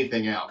don't write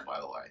anything out, by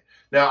the way.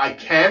 Now, I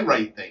can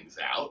write things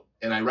out,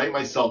 and I write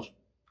myself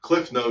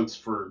cliff notes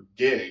for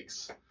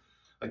gigs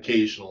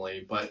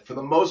occasionally, but for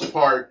the most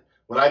part,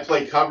 when I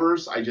play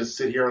covers, I just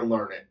sit here and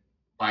learn it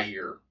by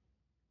ear.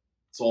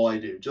 That's all I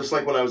do. Just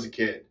like when I was a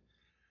kid.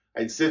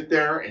 I'd sit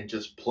there and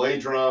just play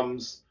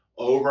drums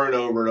over and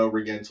over and over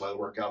again until I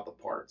work out the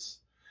parts.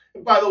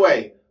 And by the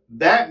way,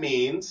 that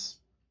means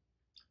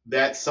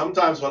that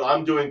sometimes when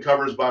I'm doing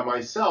covers by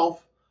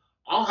myself,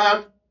 I'll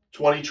have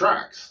 20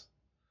 tracks,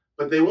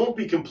 but they won't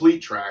be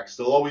complete tracks.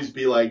 They'll always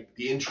be like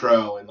the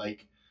intro and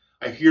like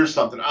I hear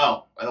something.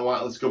 Oh, I don't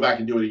want, let's go back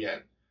and do it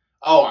again.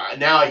 Oh,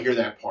 now I hear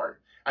that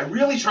part. I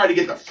really try to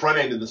get the front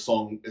end of the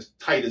song as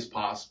tight as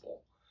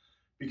possible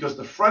because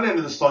the front end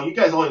of the song, you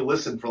guys only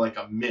listen for like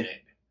a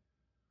minute.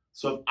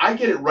 So if I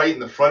get it right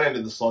in the front end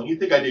of the song, you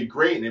think I did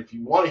great. And if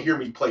you want to hear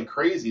me play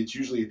crazy, it's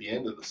usually at the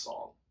end of the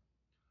song.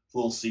 It's a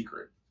little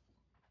secret.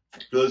 For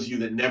those of you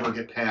that never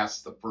get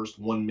past the first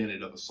 1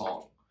 minute of a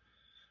song.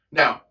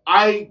 Now,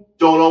 I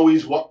don't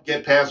always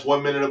get past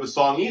 1 minute of a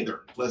song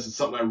either, unless it's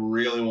something I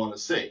really want to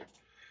see.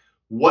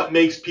 What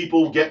makes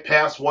people get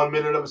past 1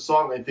 minute of a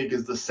song, I think,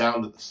 is the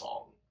sound of the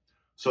song.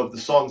 So if the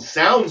song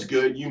sounds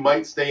good, you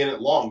might stay in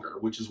it longer,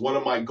 which is one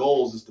of my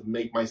goals, is to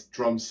make my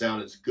drums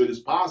sound as good as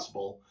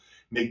possible,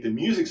 make the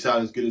music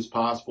sound as good as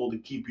possible to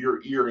keep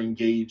your ear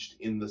engaged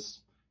in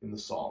the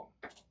song.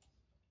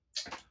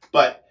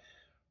 But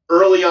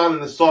early on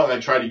in the song, I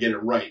try to get it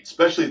right,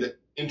 especially the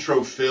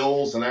intro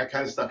fills and that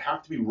kind of stuff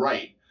have to be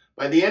right.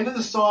 By the end of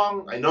the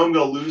song, I know I'm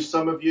going to lose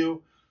some of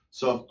you,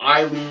 so if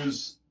I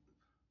lose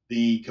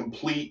the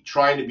complete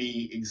trying to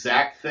be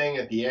exact thing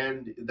at the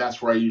end,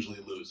 that's where I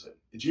usually lose it.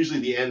 It's usually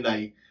the end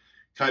I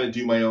kind of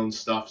do my own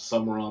stuff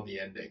somewhere on the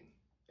ending.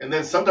 And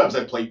then sometimes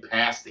I play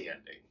past the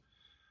ending,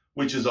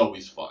 which is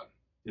always fun.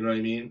 You know what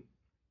I mean?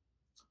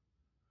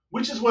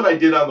 Which is what I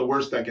did on The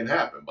Worst That Can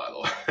Happen, by the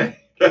way.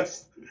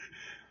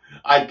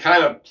 I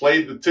kind of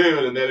played the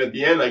tune, and then at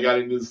the end I got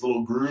into this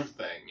little groove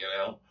thing, you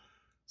know?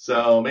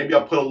 So maybe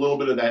I'll put a little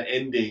bit of that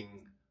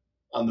ending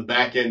on the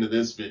back end of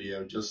this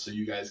video just so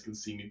you guys can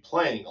see me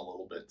playing a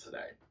little bit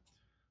today.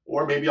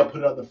 Or maybe I'll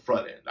put it on the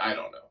front end. I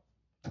don't know.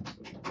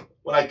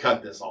 When I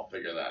cut this, I'll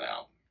figure that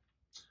out.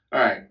 All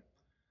right.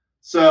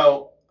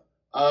 So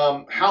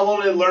how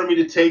long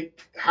did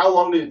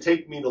it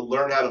take me to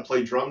learn how to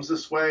play drums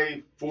this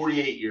way?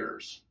 48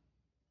 years.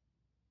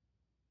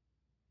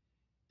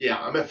 Yeah,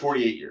 I'm at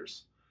 48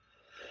 years.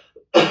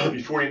 I'll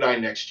be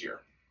 49 next year.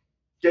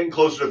 Getting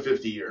closer to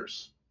 50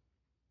 years.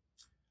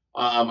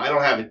 I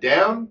don't have it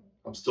down.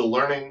 I'm still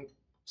learning,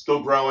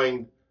 still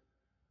growing.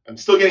 I'm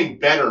still getting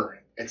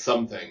better at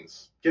some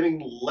things,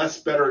 getting less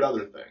better at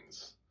other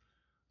things.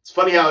 It's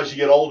funny how as you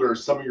get older,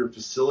 some of your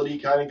facility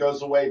kind of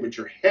goes away, but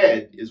your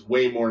head is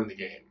way more in the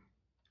game.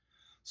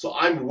 So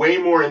I'm way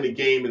more in the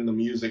game in the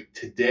music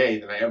today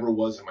than I ever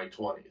was in my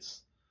 20s,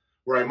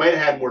 where I might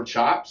have had more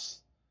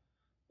chops,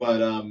 but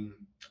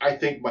I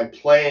think my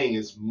playing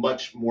is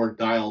much more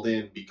dialed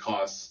in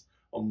because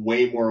I'm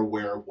way more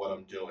aware of what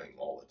I'm doing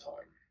all the time.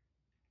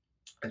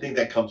 I think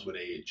that comes with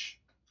age.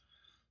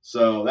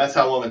 So that's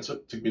how long it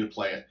took me to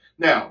play it.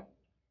 Now,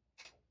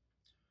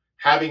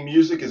 having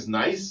music is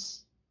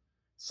nice.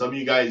 Some of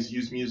you guys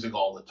use music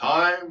all the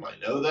time. I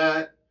know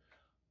that.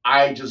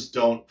 I just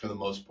don't for the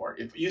most part.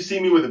 If you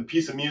see me with a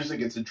piece of music,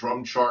 it's a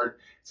drum chart,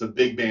 it's a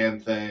big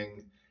band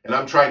thing, and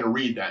I'm trying to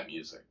read that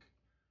music.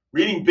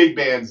 Reading big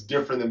band's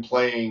different than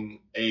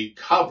playing a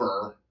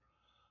cover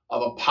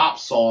of a pop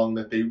song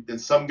that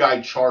some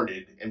guy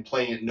charted and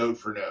playing it note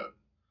for note.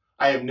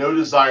 I have no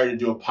desire to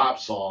do a pop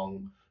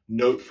song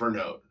note for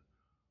note.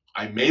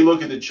 I may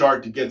look at the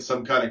chart to get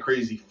some kind of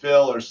crazy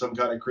fill or some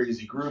kind of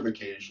crazy groove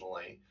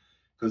occasionally,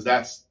 because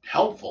that's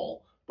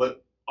helpful,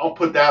 but I'll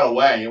put that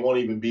away. It won't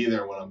even be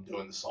there when I'm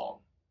doing the song.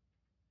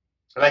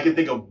 And I can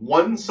think of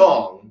one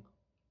song.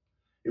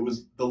 It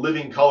was the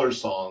Living Colour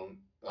song,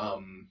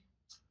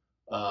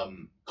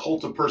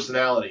 Cult of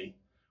Personality,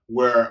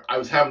 where I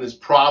was having this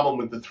problem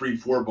with the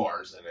 3/4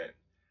 bars in it.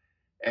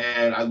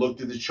 And I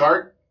looked at the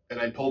chart, and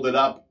I pulled it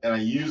up, and I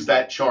used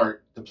that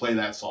chart to play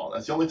that song.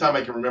 That's the only time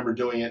I can remember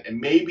doing it. And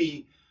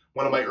maybe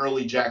one of my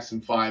early Jackson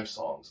 5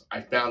 songs,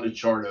 I found a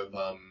chart of,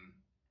 I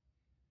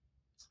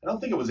don't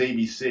think it was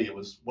ABC. It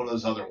was one of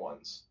those other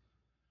ones.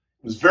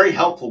 It was very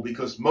helpful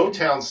because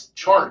Motown's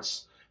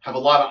charts have a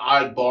lot of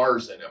odd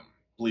bars in them,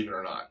 believe it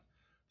or not.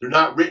 They're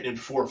not written in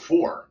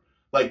 4/4.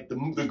 Like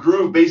the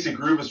groove, basic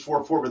groove is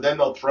 4/4, but then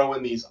they'll throw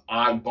in these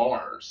odd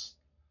bars.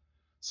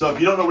 So if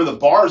you don't know where the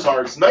bars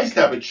are, it's nice to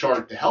have a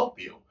chart to help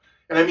you.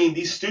 And I mean,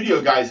 these studio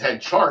guys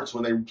had charts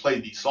when they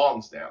played these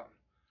songs down.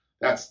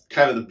 That's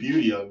kind of the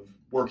beauty of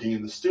working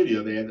in the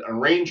studio. They had an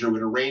arranger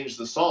would arrange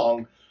the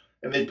song,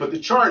 and they put the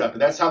chart up.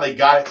 And that's how they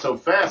got it so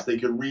fast they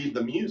could read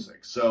the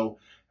music. So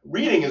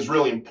reading is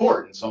really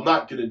important, so I'm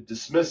not going to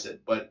dismiss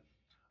it. But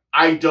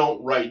I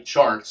don't write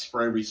charts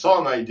for every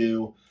song I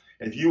do.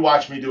 If you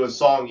watch me do a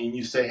song and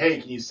you say,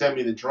 hey, can you send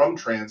me the drum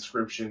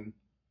transcription?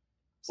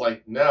 It's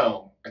like,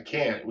 no, I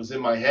can't. It was in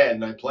my head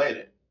and I played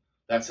it.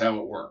 That's how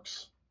it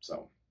works.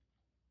 So,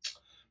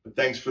 but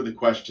thanks for the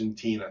question,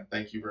 Tina.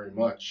 Thank you very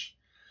much.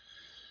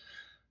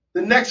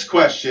 The next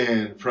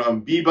question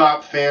from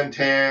Bebop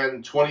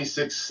Fantan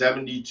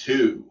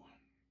 2672.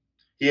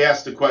 He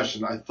asked the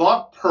question, I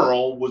thought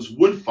Pearl was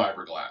wood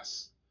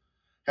fiberglass.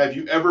 Have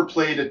you ever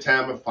played a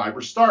Tama Fiber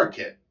Star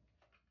kit?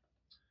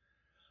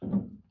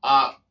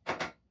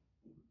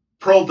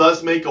 Pearl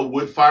does make a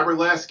wood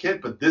fiberglass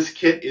kit, but this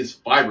kit is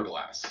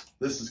fiberglass.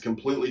 This is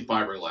completely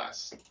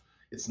fiberglass.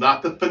 It's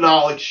not the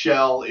phenolic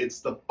shell, it's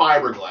the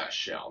fiberglass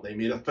shell. They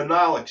made a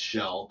phenolic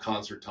shell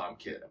concert tom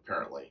kit,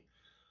 apparently.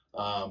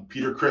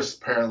 Peter Criss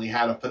apparently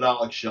had a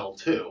phenolic shell,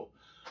 too.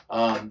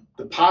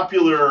 The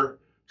popular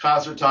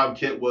concert tom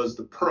kit was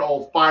the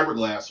Pearl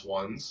fiberglass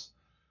ones,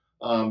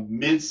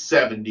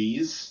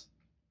 mid-70s.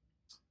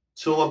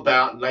 Till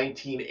about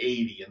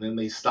 1980, and then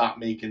they stopped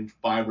making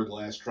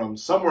fiberglass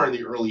drums somewhere in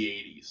the early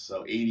 80s,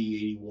 so 80,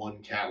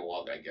 81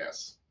 catalog, I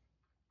guess.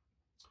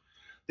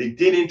 They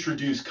did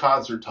introduce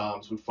concert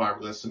toms with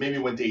fiberglass, so maybe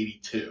it went to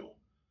 82.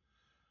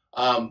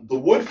 The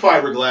wood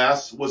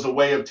fiberglass was a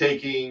way of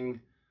taking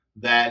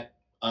that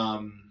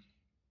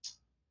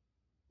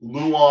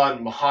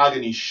Luan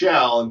mahogany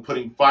shell and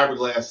putting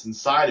fiberglass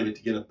inside of it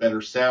to get a better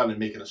sound and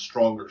make it a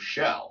stronger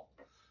shell.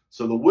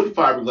 So the wood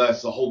fiberglass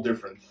is a whole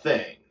different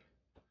thing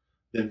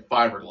than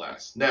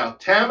fiberglass. Now,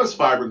 Tama's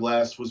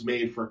fiberglass was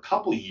made for a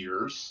couple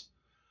years.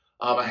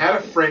 I had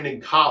a friend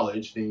in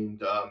college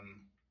named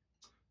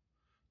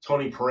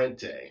Tony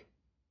Parente,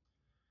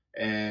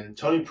 and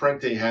Tony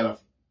Parente had a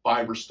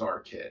Fiber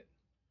Star kit,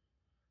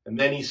 and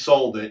then he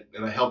sold it,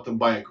 and I helped him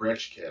buy a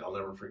Gretsch kit. I'll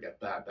never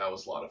forget that. That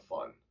was a lot of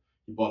fun.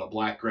 He bought a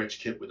black Gretsch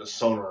kit with a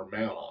sonar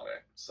mount on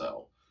it.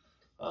 So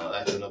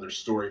that's another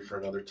story for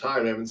another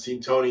time. I haven't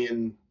seen Tony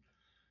in,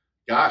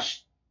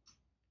 gosh,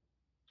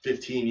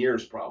 15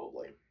 years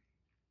probably.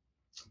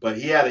 But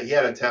he had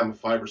a Tama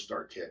Fiber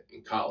Star kit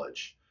in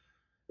college.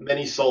 And then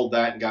he sold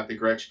that and got the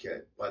Gretsch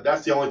kit. But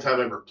that's the only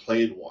time I ever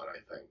played one, I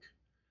think.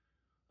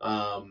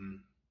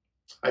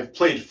 I've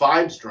played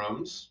Fibes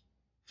drums.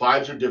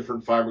 Fibes are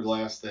different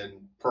fiberglass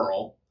than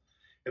Pearl.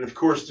 And of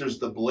course there's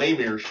the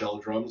Blamire shell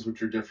drums,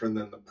 which are different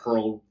than the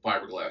Pearl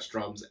fiberglass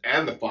drums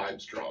and the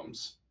Fibes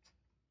drums.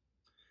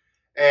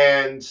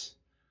 And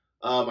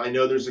I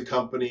know there's a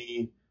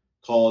company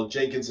called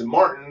Jenkins and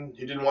Martin,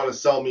 who didn't want to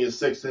sell me a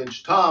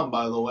 6-inch tom,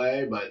 by the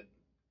way, but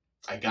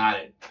I got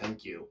it.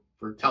 Thank you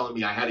for telling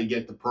me I had to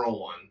get the Pearl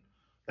one.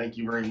 Thank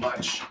you very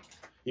much.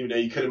 Even though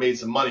you could have made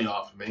some money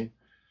off of me,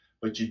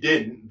 but you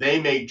didn't.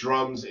 They make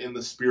drums in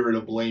the spirit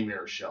of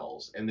Blamire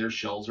shells, and their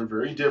shells are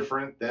very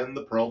different than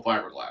the Pearl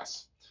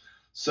fiberglass.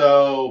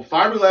 So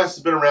fiberglass has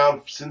been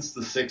around since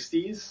the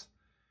 60s,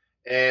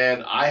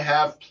 and I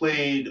have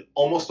played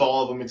almost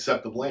all of them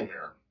except the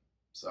Blamire.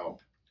 So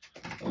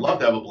I'd love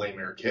to have a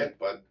Blamire kit,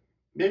 but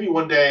maybe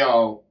one day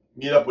I'll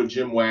meet up with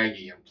Jim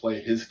Waggy and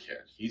play his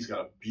kit. He's got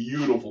a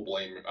beautiful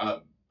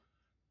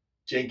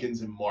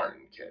Jenkins and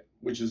Martin kit,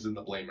 which is in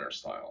the Blamire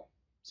style.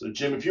 So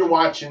Jim, if you're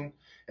watching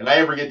and I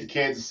ever get to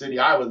Kansas City,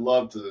 I would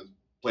love to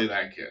play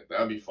that kit. That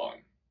would be fun.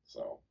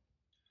 So,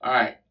 all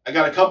right, I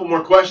got a couple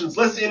more questions.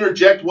 Let's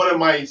interject one of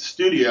my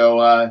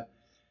studio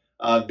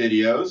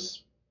videos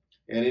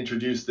and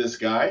introduce this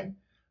guy.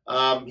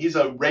 He's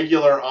a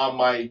regular on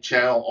my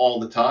channel all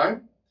the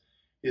time.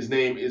 His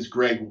name is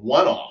Greg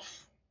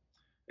Oneoff.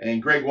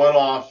 And Greg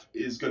Oneoff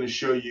is going to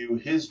show you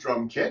his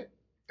drum kit.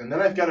 And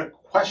then I've got a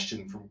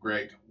question from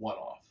Greg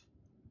Oneoff.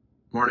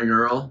 Morning,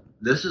 Earl.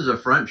 This is a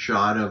front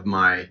shot of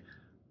my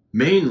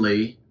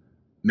mainly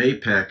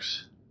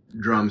Mapex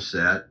drum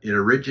set. It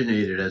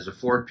originated as a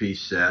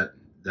 4-piece set,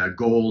 the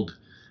gold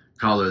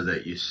color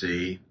that you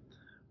see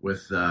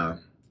with the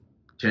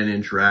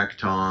 10-inch rack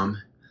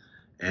tom.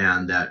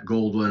 And that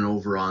gold one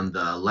over on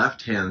the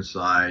left-hand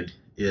side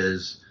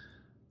is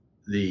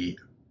the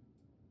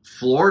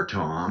floor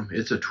tom.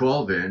 It's a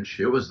 12-inch.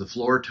 It was the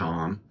floor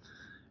tom.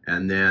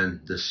 And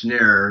then the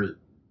snare,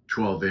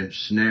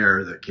 12-inch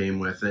snare that came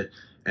with it.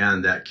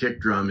 And that kick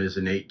drum is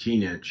an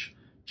 18-inch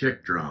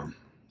kick drum.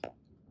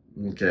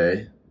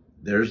 Okay,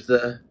 there's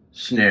the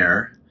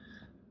snare,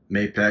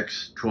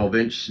 Mapex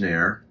 12-inch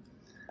snare.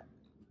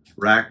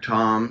 Rack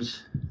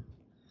toms,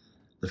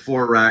 the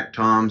 4 rack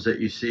toms that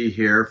you see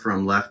here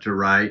from left to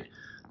right.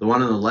 The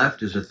one on the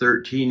left is a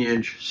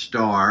 13-inch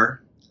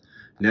Star.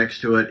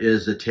 Next to it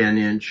is a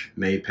 10-inch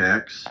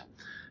Mapex.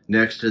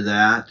 Next to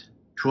that,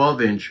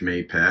 12-inch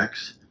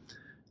Mapex.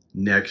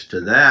 Next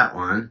to that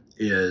one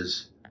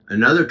is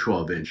another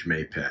 12-inch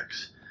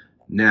Mapex.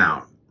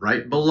 Now,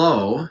 right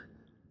below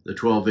the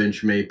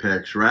 12-inch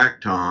Mapex rack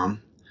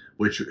tom,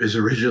 which is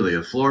originally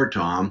a floor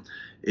tom,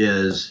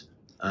 is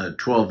a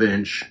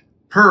 12-inch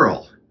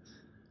Pearl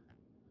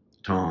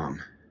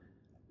tom.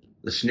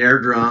 The snare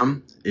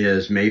drum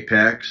is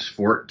Mapex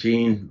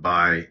 14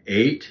 by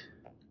 8.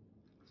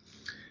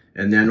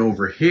 And then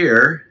over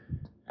here,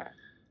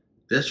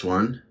 this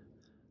one,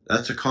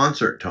 that's a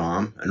concert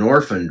tom, an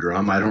orphan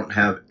drum. I don't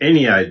have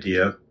any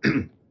idea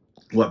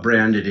what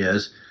brand it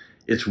is.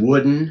 It's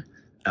wooden,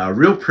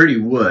 real pretty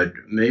wood.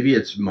 Maybe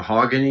it's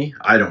mahogany,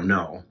 I don't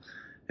know.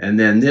 And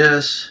then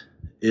this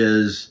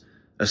is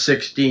a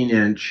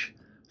 16-inch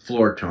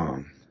floor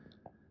tom.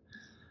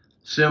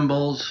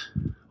 Cymbals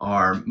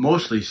are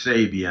mostly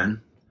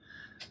Sabian.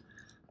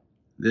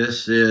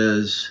 This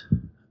is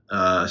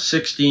a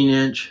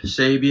 16-inch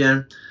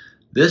Sabian.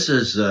 This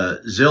is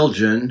a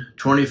Zildjian,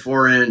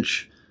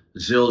 24-inch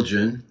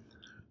Zildjian.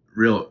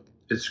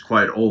 It's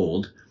quite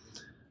old.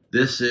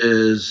 This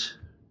is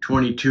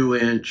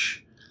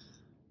 22-inch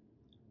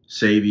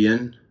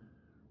Sabian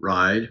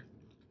ride.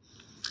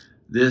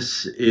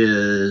 This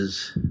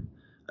is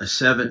a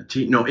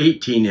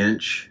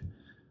 18-inch.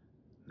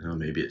 No,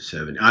 maybe it's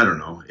 70. I don't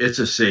know. It's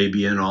a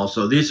Sabian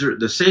also. The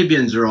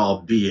Sabians are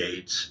all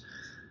B8s.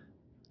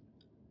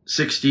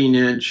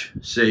 16-inch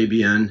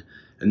Sabian.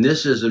 And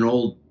this is an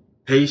old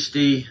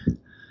Paiste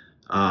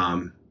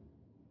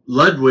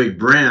Ludwig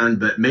brand,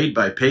 but made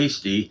by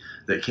Paiste,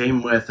 that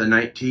came with a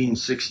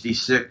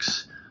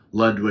 1966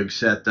 Ludwig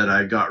set that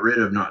I got rid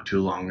of not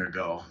too long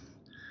ago.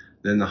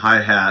 Then the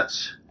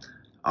hi-hats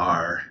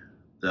are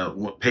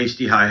the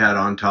Paiste hi-hat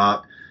on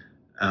top,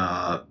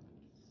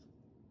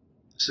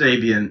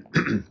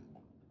 Sabian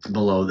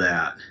below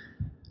that.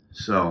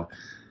 So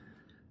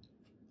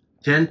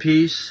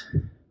 10-piece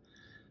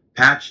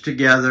patched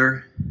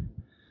together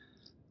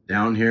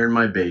down here in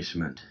my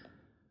basement.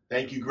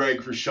 Thank you,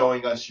 Greg, for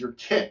showing us your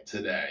kit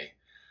today.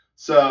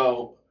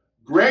 So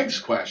Greg's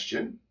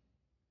question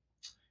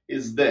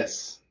is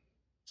this.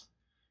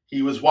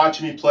 He was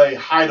watching me play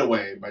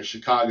Hideaway by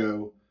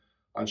Chicago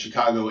on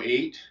Chicago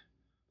 8.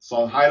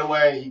 Song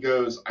Hideaway, he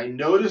goes, I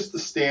noticed the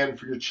stand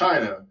for your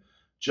China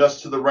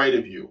just to the right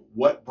of you.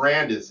 What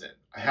brand is it?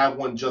 I have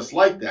one just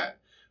like that,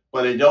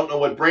 but I don't know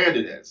what brand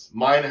it is.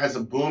 Mine has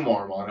a boom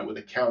arm on it with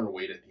a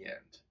counterweight at the end.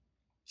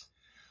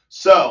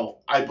 So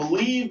I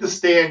believe the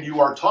stand you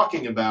are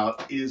talking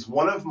about is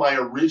one of my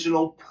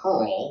original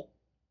Pearl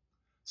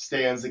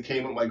stands that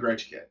came with my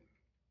Gretsch kit.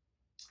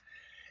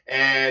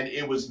 And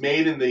it was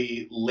made in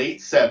the late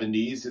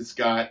 70s. It's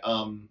got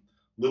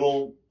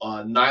little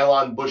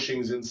nylon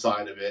bushings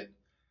inside of it.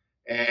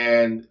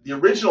 And the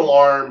original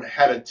arm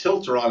had a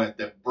tilter on it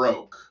that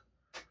broke.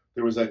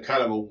 There was a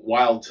kind of a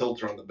wild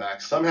tilter on the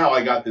back. Somehow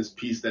I got this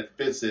piece that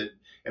fits it,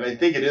 and I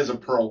think it is a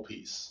Pearl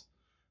piece.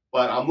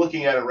 But I'm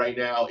looking at it right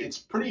now. It's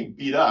pretty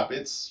beat up.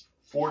 It's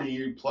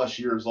 40-plus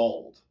years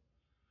old.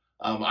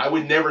 I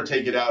would never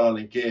take it out on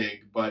a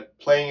gig, but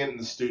playing it in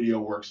the studio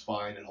works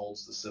fine. It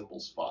holds the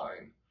cymbals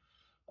fine.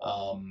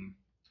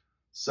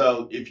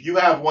 So if you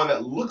have one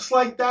that looks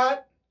like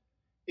that,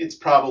 it's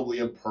probably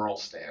a Pearl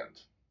stand.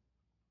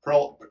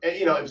 Pearl,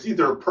 you know, it's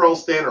either a Pearl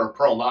stand or a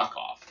Pearl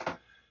knockoff,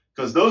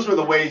 because those were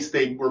the ways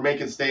they were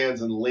making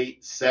stands in the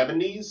late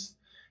 70s,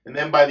 and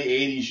then by the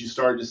 80s you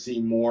started to see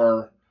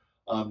more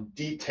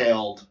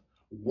detailed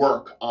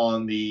work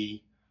on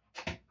the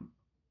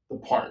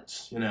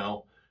parts, you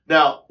know.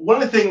 Now,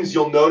 one of the things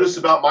you'll notice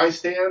about my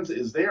stands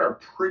is they are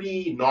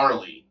pretty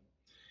gnarly,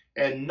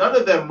 and none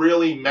of them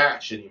really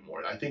match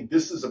anymore. I think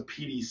this is a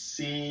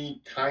PDC,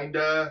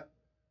 kinda.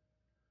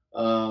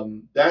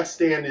 That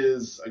stand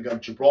is, I got a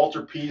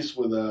Gibraltar piece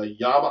with a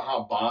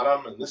Yamaha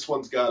bottom, and this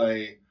one's got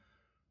a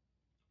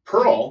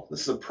Pearl.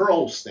 This is a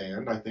Pearl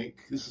stand, I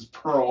think. This is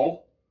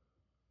Pearl,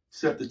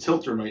 except the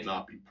tilter might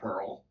not be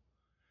Pearl.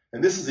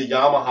 And this is a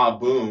Yamaha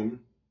boom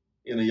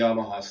in a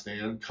Yamaha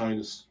stand, kind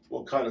of,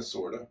 well, kind of,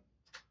 sort of.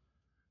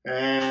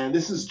 And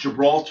this is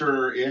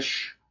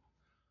Gibraltar-ish.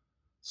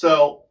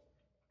 So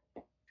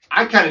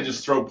I kind of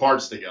just throw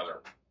parts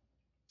together.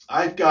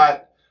 I've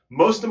got,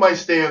 most of my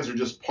stands are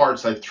just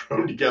parts I've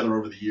thrown together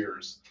over the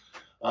years.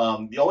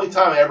 The only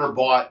time I ever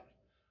bought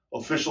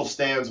official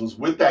stands was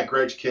with that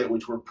Gretsch kit,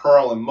 which were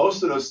Pearl, and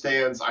most of those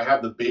stands, I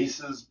have the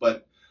bases,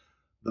 but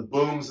the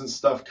booms and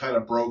stuff kind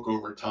of broke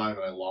over time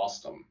and I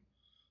lost them.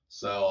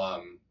 So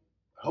I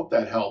hope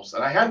that helps.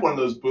 And I had one of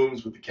those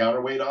booms with the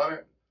counterweight on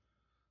it.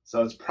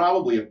 So it's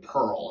probably a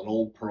Pearl, an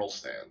old Pearl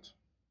stand.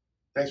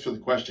 Thanks for the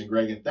question,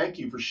 Greg, and thank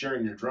you for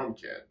sharing your drum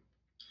kit.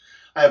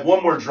 I have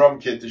one more drum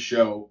kit to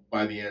show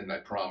by the end, I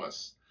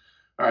promise.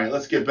 All right,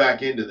 let's get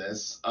back into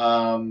this.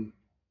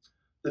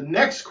 The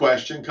next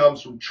question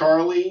comes from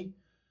Charlie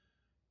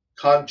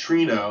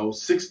Contrino,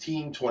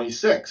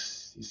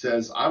 1626. He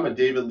says, I'm a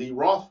David Lee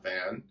Roth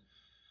fan.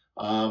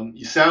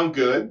 You sound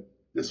good.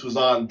 This was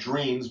on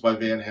Dreams by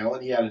Van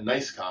Halen. He had a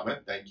nice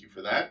comment. Thank you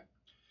for that.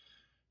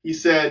 He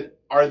said,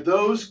 are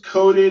those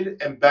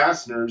coated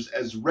ambassadors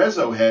as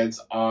reso heads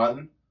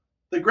on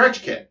the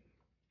Gretsch kit?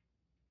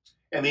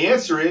 And the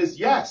answer is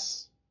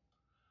yes.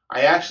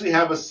 I actually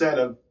have a set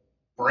of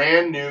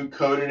brand new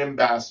coated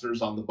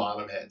ambassadors on the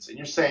bottom heads. And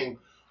you're saying,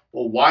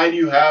 well, why do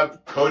you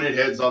have coated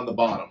heads on the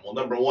bottom? Well,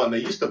 number one, they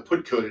used to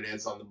put coated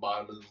heads on the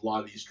bottom of a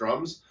lot of these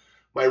drums.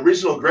 My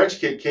original Gretsch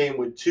kit came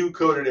with 2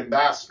 coated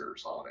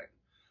ambassadors on it.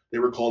 They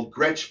were called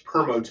Gretsch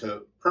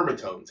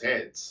Permatones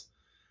heads.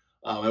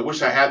 I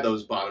wish I had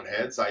those bottom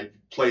heads. I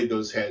played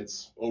those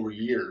heads over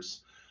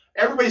years.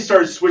 Everybody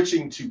started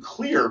switching to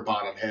clear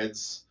bottom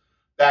heads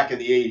back in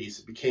the 80s.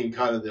 It became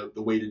kind of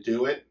the way to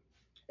do it.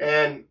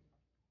 And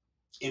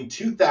in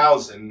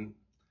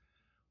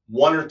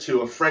 2001 or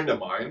 2, a friend of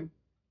mine,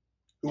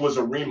 who was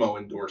a Remo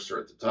endorser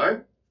at the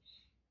time,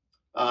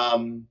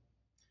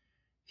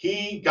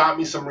 he got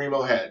me some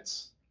Remo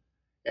heads.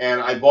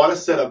 And I bought a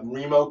set of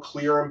Remo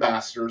clear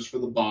ambassadors for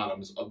the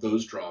bottoms of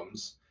those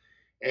drums.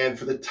 And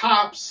for the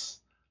tops,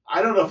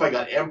 I don't know if I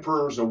got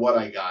Emperors or what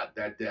I got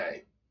that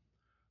day.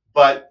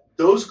 But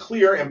those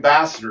clear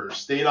ambassadors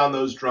stayed on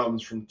those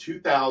drums from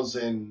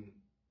 2000,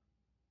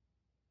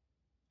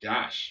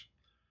 gosh,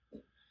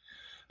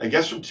 I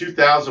guess from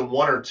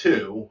 2001 or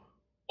 2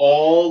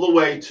 all the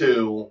way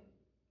to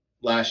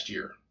last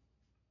year.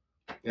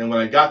 And when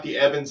I got the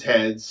Evans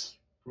heads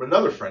from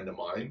another friend of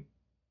mine,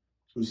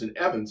 who's an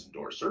Evans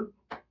endorser,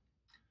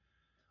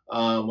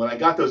 when I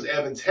got those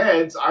Evans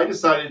heads, I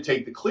decided to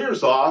take the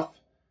clears off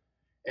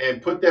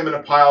and put them in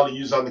a pile to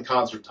use on the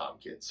concert tom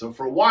kit. So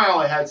for a while,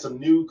 I had some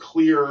new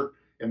clear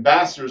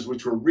ambassadors,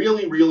 which were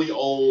really, really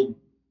old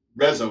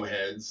Rezo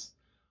heads,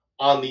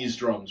 on these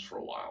drums for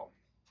a while.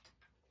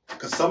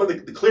 Because some of the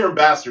clear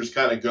ambassadors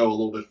kind of go a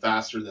little bit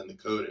faster than the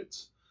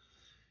codeds.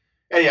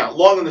 Anyhow,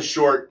 long and the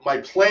short, my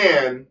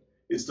plan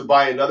is to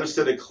buy another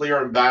set of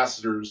clear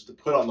ambassadors to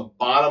put on the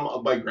bottom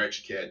of my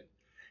Gretsch kit,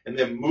 and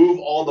then move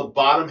all the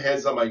bottom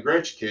heads on my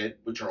Gretsch kit,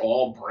 which are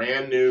all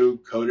brand new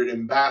coated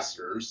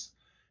ambassadors,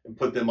 and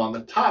put them on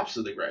the tops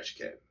of the Gretsch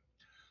kit.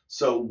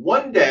 So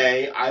one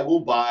day I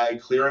will buy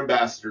clear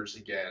ambassadors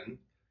again,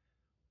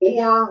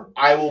 or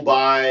I will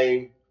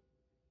buy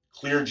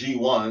clear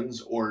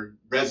G1s or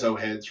Rezo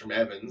heads from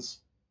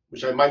Evans,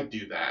 which I might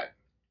do that.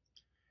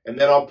 And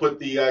then I'll put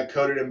the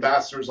coated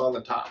ambassadors on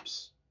the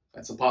tops.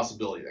 That's a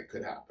possibility that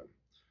could happen.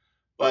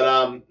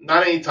 But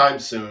not anytime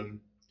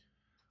soon.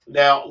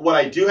 Now, what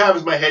I do have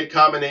as my head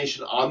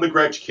combination on the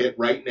Gretsch kit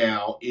right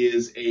now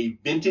is a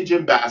vintage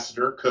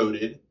ambassador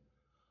coated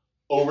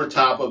over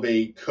top of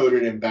a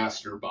coated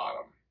ambassador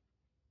bottom.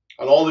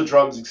 On all the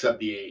drums except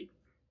the 8.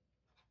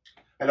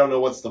 I don't know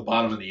what's the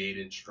bottom of the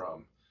 8-inch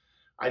drum.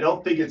 I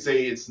don't think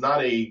it's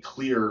not a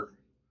clear.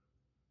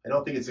 I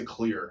don't think it's a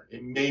clear.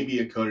 It may be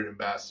a coated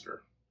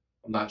ambassador.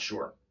 I'm not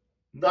sure.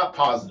 I'm not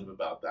positive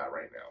about that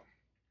right now.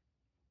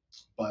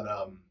 But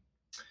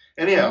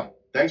anyhow,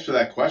 thanks for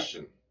that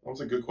question. That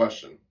was a good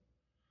question.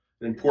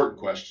 An important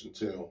question,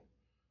 too.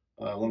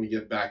 Let me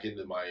get back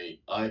into my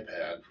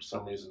iPad. For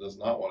some reason, it does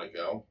not want to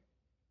go.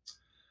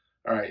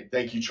 All right.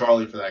 Thank you,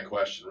 Charlie, for that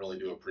question. Really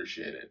do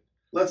appreciate it.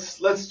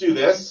 Let's do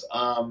this.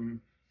 I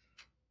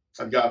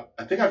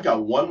think I've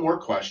got one more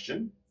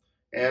question,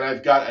 and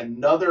I've got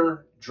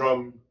another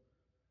drum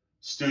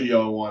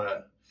studio I want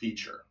to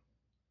feature.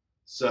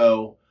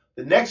 So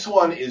the next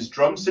one is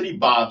Drum City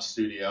Bob's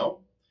studio.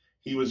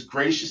 He was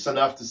gracious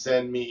enough to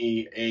send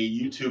me a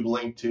YouTube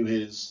link to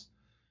his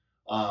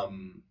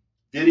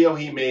video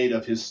he made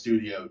of his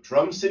studio.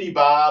 Drum City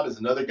Bob is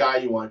another guy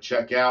you want to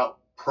check out.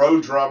 Pro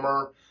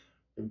drummer,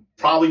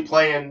 probably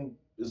playing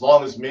as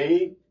long as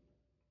me,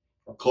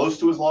 or close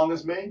to as long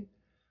as me.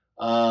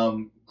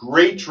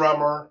 Great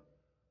drummer.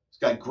 He's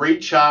got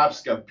great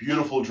chops, got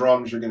beautiful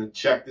drums. You're going to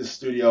check this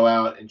studio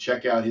out and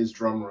check out his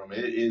drum room.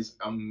 It is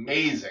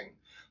amazing.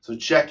 So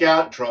check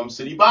out Drum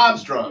City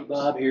Bob's drums.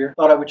 Bob here.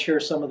 Thought I would share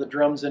some of the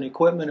drums and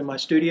equipment in my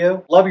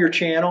studio. Love your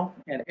channel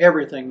and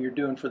everything you're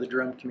doing for the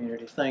drum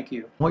community. Thank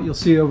you. What you'll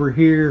see over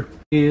here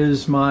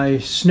is my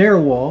snare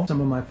wall. Some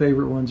of my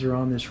favorite ones are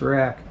on this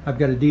rack. I've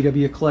got a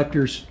DW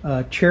Collector's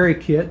cherry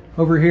kit.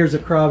 Over here is a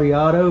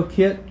Craviotto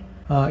kit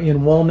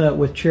in walnut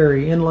with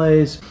cherry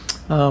inlays.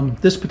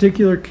 This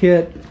particular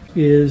kit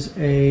is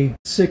a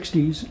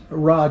 60s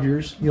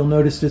Rogers. You'll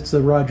notice it's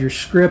the Rogers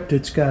script.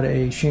 It's got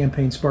a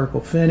champagne sparkle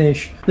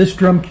finish. This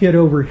drum kit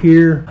over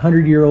here,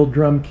 100-year-old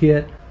drum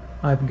kit.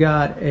 I've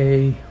got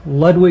a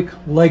Ludwig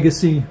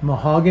Legacy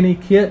mahogany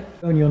kit.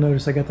 And you'll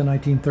notice I got the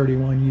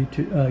 1931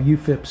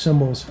 UFIP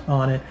cymbals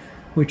on it,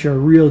 which are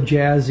real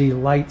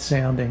jazzy, light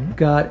sounding.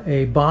 Got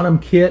a bottom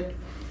kit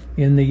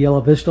in the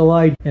Yellow Vista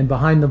light. And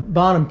behind the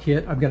bottom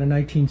kit, I've got a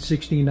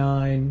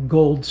 1969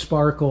 gold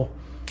sparkle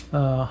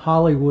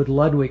Hollywood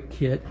Ludwig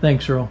kit.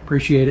 Thanks, Earl.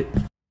 Appreciate it.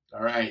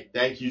 All right.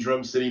 Thank you,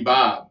 Drum City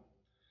Bob.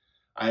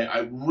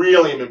 I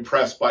really am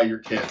impressed by your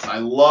kits. I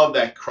love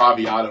that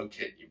Craviotto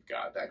kit you've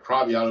got. That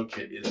Craviotto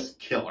kit is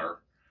killer.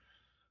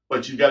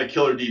 But you've got a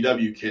killer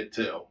DW kit,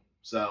 too.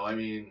 So, I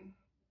mean,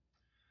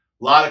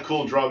 a lot of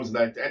cool drums in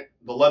that. And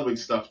the Ludwig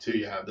stuff, too,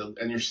 you have.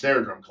 And your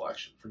snare drum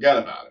collection. Forget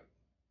about it.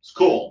 It's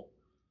cool.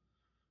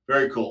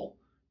 Very cool.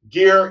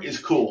 Gear is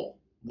cool.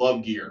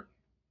 Love gear.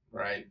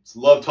 Right?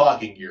 Love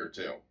talking gear,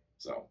 too.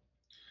 So,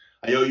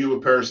 I owe you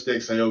a pair of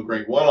sticks. I owe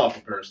Greg One-Off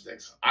a pair of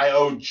sticks. I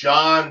owe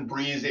John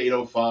Breeze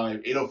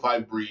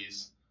 805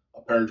 Breeze,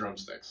 a pair of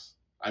drumsticks.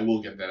 I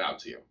will get that out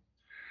to you.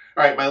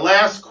 All right, my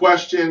last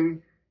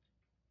question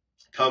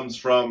comes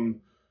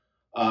from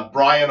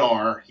Brian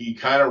R. He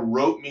kind of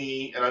wrote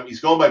me, and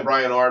he's going by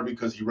Brian R.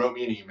 because he wrote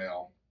me an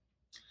email,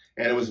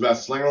 and it was about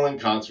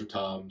Slingerland concert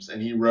toms,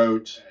 and he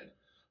wrote,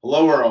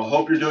 "Hello, Earl.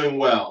 Hope you're doing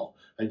well.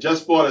 I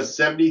just bought a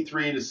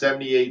 73 to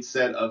 78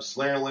 set of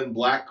Slingerland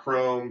black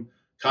chrome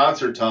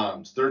concert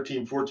toms,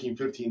 13, 14,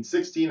 15,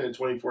 16, and a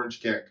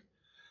 24-inch kick.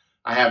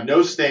 I have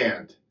no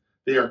stand.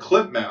 They are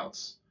clip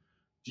mounts.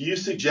 Do you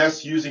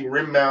suggest using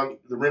the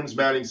rims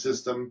mounting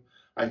system?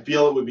 I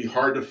feel it would be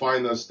hard to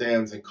find those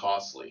stands and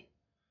costly.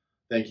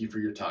 Thank you for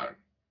your time.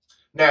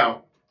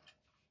 Now,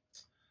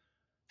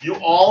 you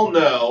all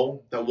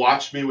know that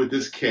watch me with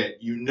this kit.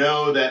 You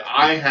know that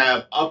I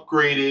have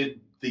upgraded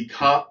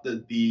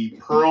the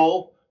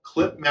Pearl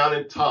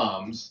clip-mounted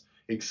toms,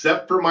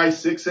 except for my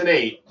 6 and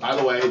 8. By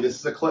the way, this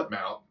is a clip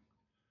mount.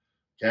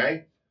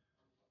 Okay?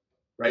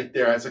 Right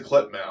there, that's a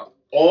clip mount.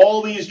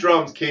 All these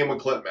drums came with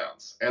clip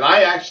mounts. And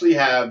I actually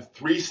have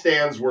 3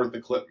 stands worth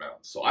of clip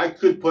mounts. So I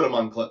could put them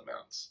on clip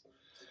mounts.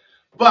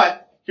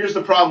 But here's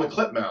the problem with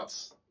clip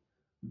mounts.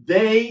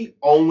 They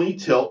only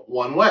tilt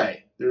one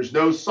way. There's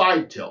no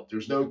side tilt.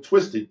 There's no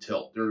twisted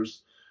tilt.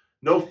 There's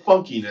no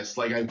funkiness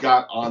like I've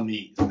got on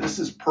these. This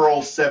is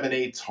Pearl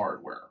 7/8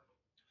 hardware.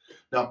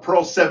 Now,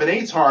 Pearl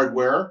 7/8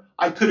 hardware,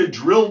 I could have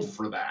drilled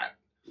for that.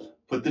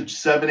 Put the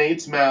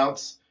 7/8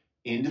 mounts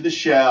into the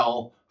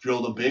shell,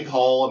 drilled a big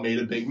hole, and made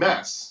a big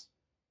mess.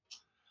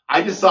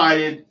 I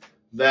decided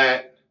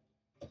that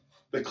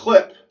the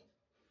clip,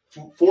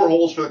 4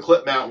 holes for the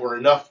clip mount were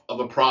enough of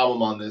a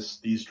problem on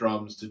these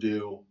drums to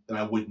do that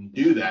I wouldn't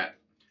do that.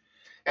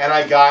 And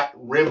I got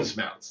rims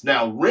mounts.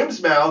 Now,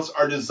 rims mounts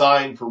are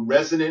designed for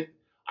resonant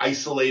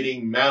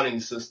isolating mounting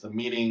system,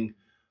 meaning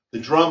the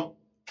drum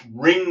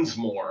rings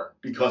more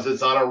because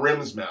it's on a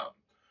rims mount.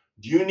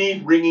 Do you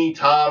need ringy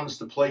toms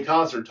to play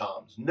concert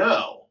toms?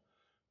 No.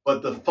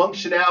 But the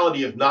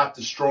functionality of not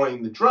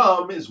destroying the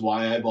drum is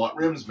why I bought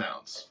rims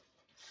mounts.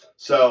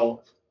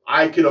 So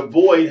I could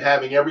avoid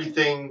having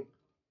everything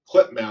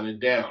clip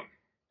mounted down,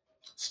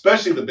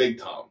 especially the big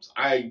toms.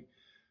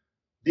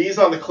 These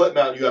on the clip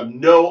mount, you have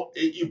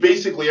you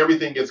basically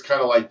everything gets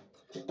kind of like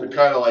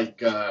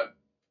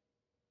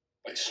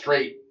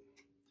straight.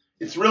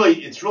 It's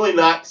really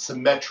not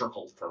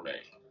symmetrical for me.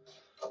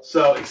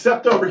 So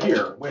except over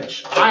here,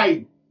 which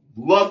I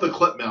love the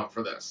clip mount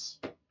for this.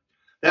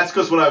 That's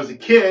because when I was a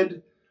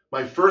kid,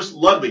 my first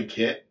Ludwig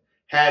kit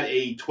had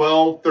a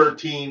 12,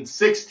 13,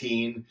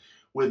 16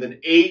 with an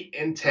 8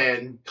 and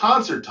 10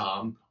 concert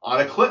tom on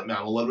a clip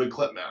mount, a Ludwig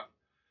clip mount.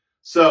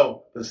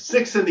 So the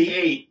 6 and the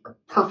 8 are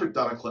perfect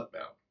on a clip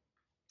mount.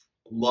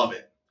 Love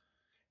it.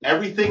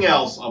 Everything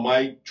else on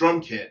my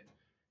drum kit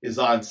is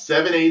on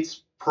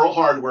 7/8 Pearl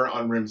hardware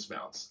on rims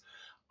mounts.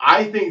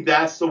 I think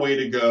that's the way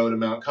to go to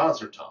mount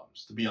concert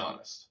toms, to be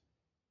honest.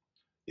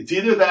 It's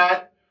either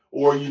that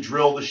or you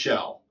drill the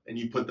shell and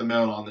you put the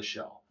mount on the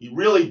shell. You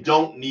really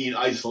don't need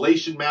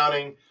isolation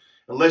mounting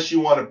unless you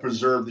want to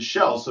preserve the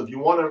shell. So if you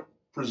want to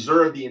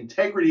preserve the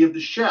integrity of the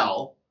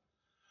shell,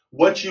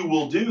 what you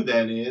will do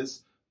then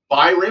is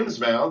buy rims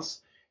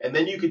mounts, and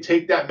then you could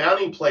take that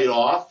mounting plate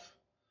off,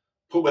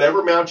 put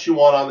whatever mount you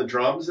want on the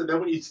drums, and then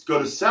when you go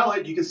to sell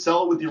it, you can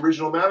sell it with the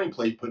original mounting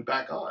plate put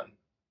back on.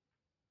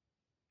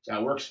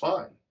 That works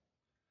fine.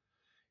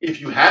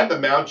 If you had the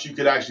mounts, you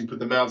could actually put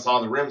the mounts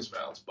on the rims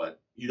mounts, but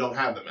you don't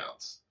have the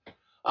mounts.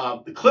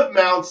 The clip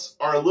mounts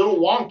are a little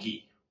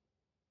wonky,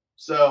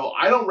 so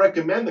I don't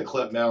recommend the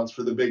clip mounts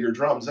for the bigger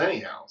drums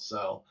anyhow.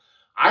 So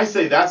I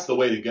say that's the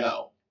way to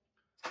go.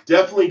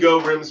 Definitely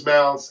go rims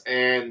mounts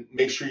and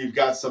make sure you've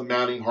got some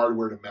mounting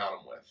hardware to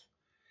mount them with.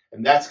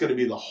 And that's going to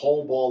be the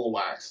whole ball of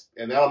wax.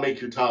 And that'll make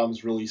your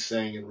toms really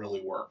sing and really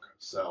work.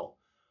 So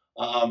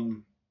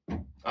I'm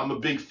a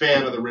big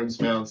fan of the rims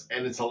mounts.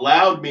 And it's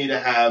allowed me to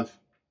have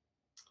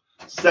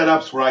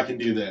setups where I can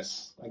do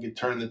this. I can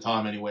turn the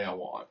tom any way I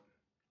want.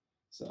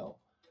 So,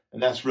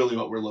 and that's really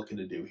what we're looking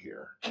to do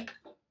here.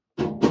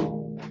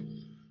 All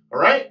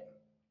right.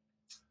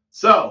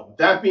 So,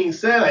 that being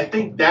said, I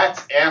think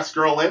that's Ask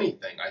Earl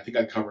Anything. I think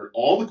I covered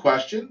all the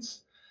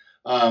questions.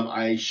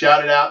 I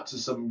shouted out to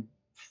some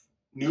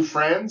new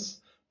friends.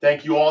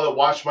 Thank you all that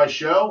watched my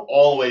show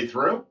all the way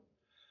through.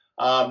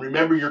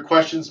 Remember, your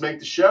questions make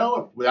the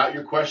show. Without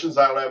your questions,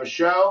 I don't have a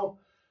show.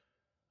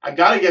 I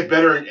got to get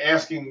better at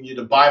asking you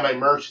to buy my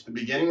merch at the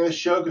beginning of the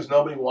show because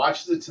nobody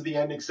watches it to the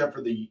end except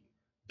for the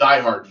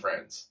diehard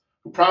friends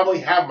who probably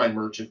have my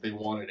merch if they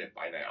wanted it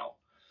by now.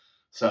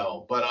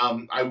 So, but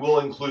I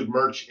will include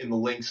merch in the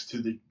links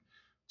to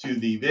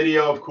the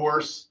video, of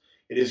course.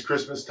 It is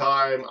Christmas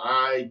time.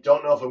 I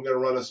don't know if I'm going to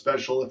run a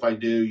special. If I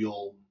do,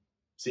 you'll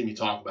see me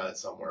talk about it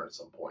somewhere at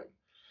some point.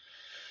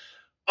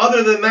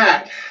 Other than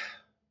that,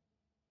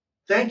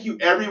 thank you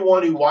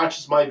everyone who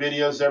watches my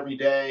videos every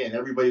day and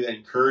everybody that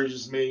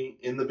encourages me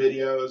in the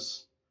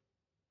videos.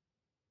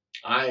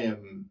 I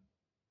am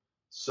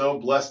so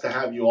blessed to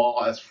have you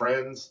all as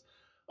friends.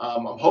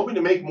 I'm hoping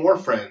to make more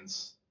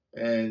friends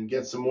and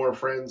get some more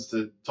friends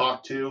to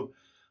talk to.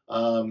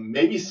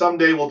 Maybe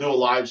someday we'll do a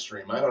live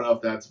stream. I don't know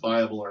if that's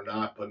viable or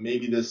not, but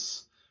maybe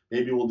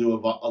we'll do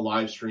a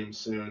live stream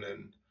soon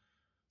and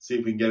see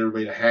if we can get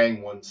everybody to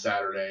hang one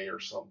Saturday or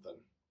something.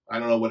 I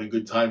don't know what a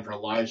good time for a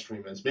live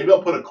stream is. Maybe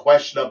I'll put a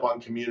question up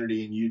on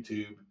community and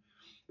YouTube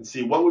and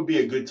see what would be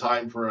a good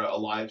time for a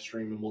live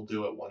stream, and we'll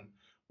do it one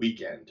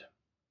weekend.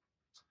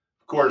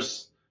 Of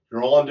course,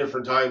 you're all in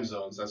different time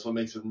zones. That's what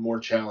makes it more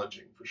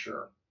challenging for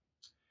sure.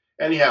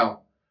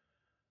 Anyhow,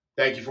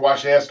 Thank you for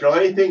watching Ask Earl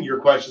Anything.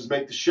 Your questions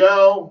make the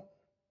show.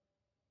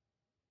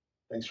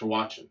 Thanks for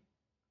watching.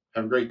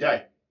 Have a great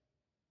day.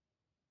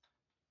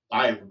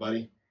 Bye,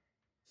 everybody.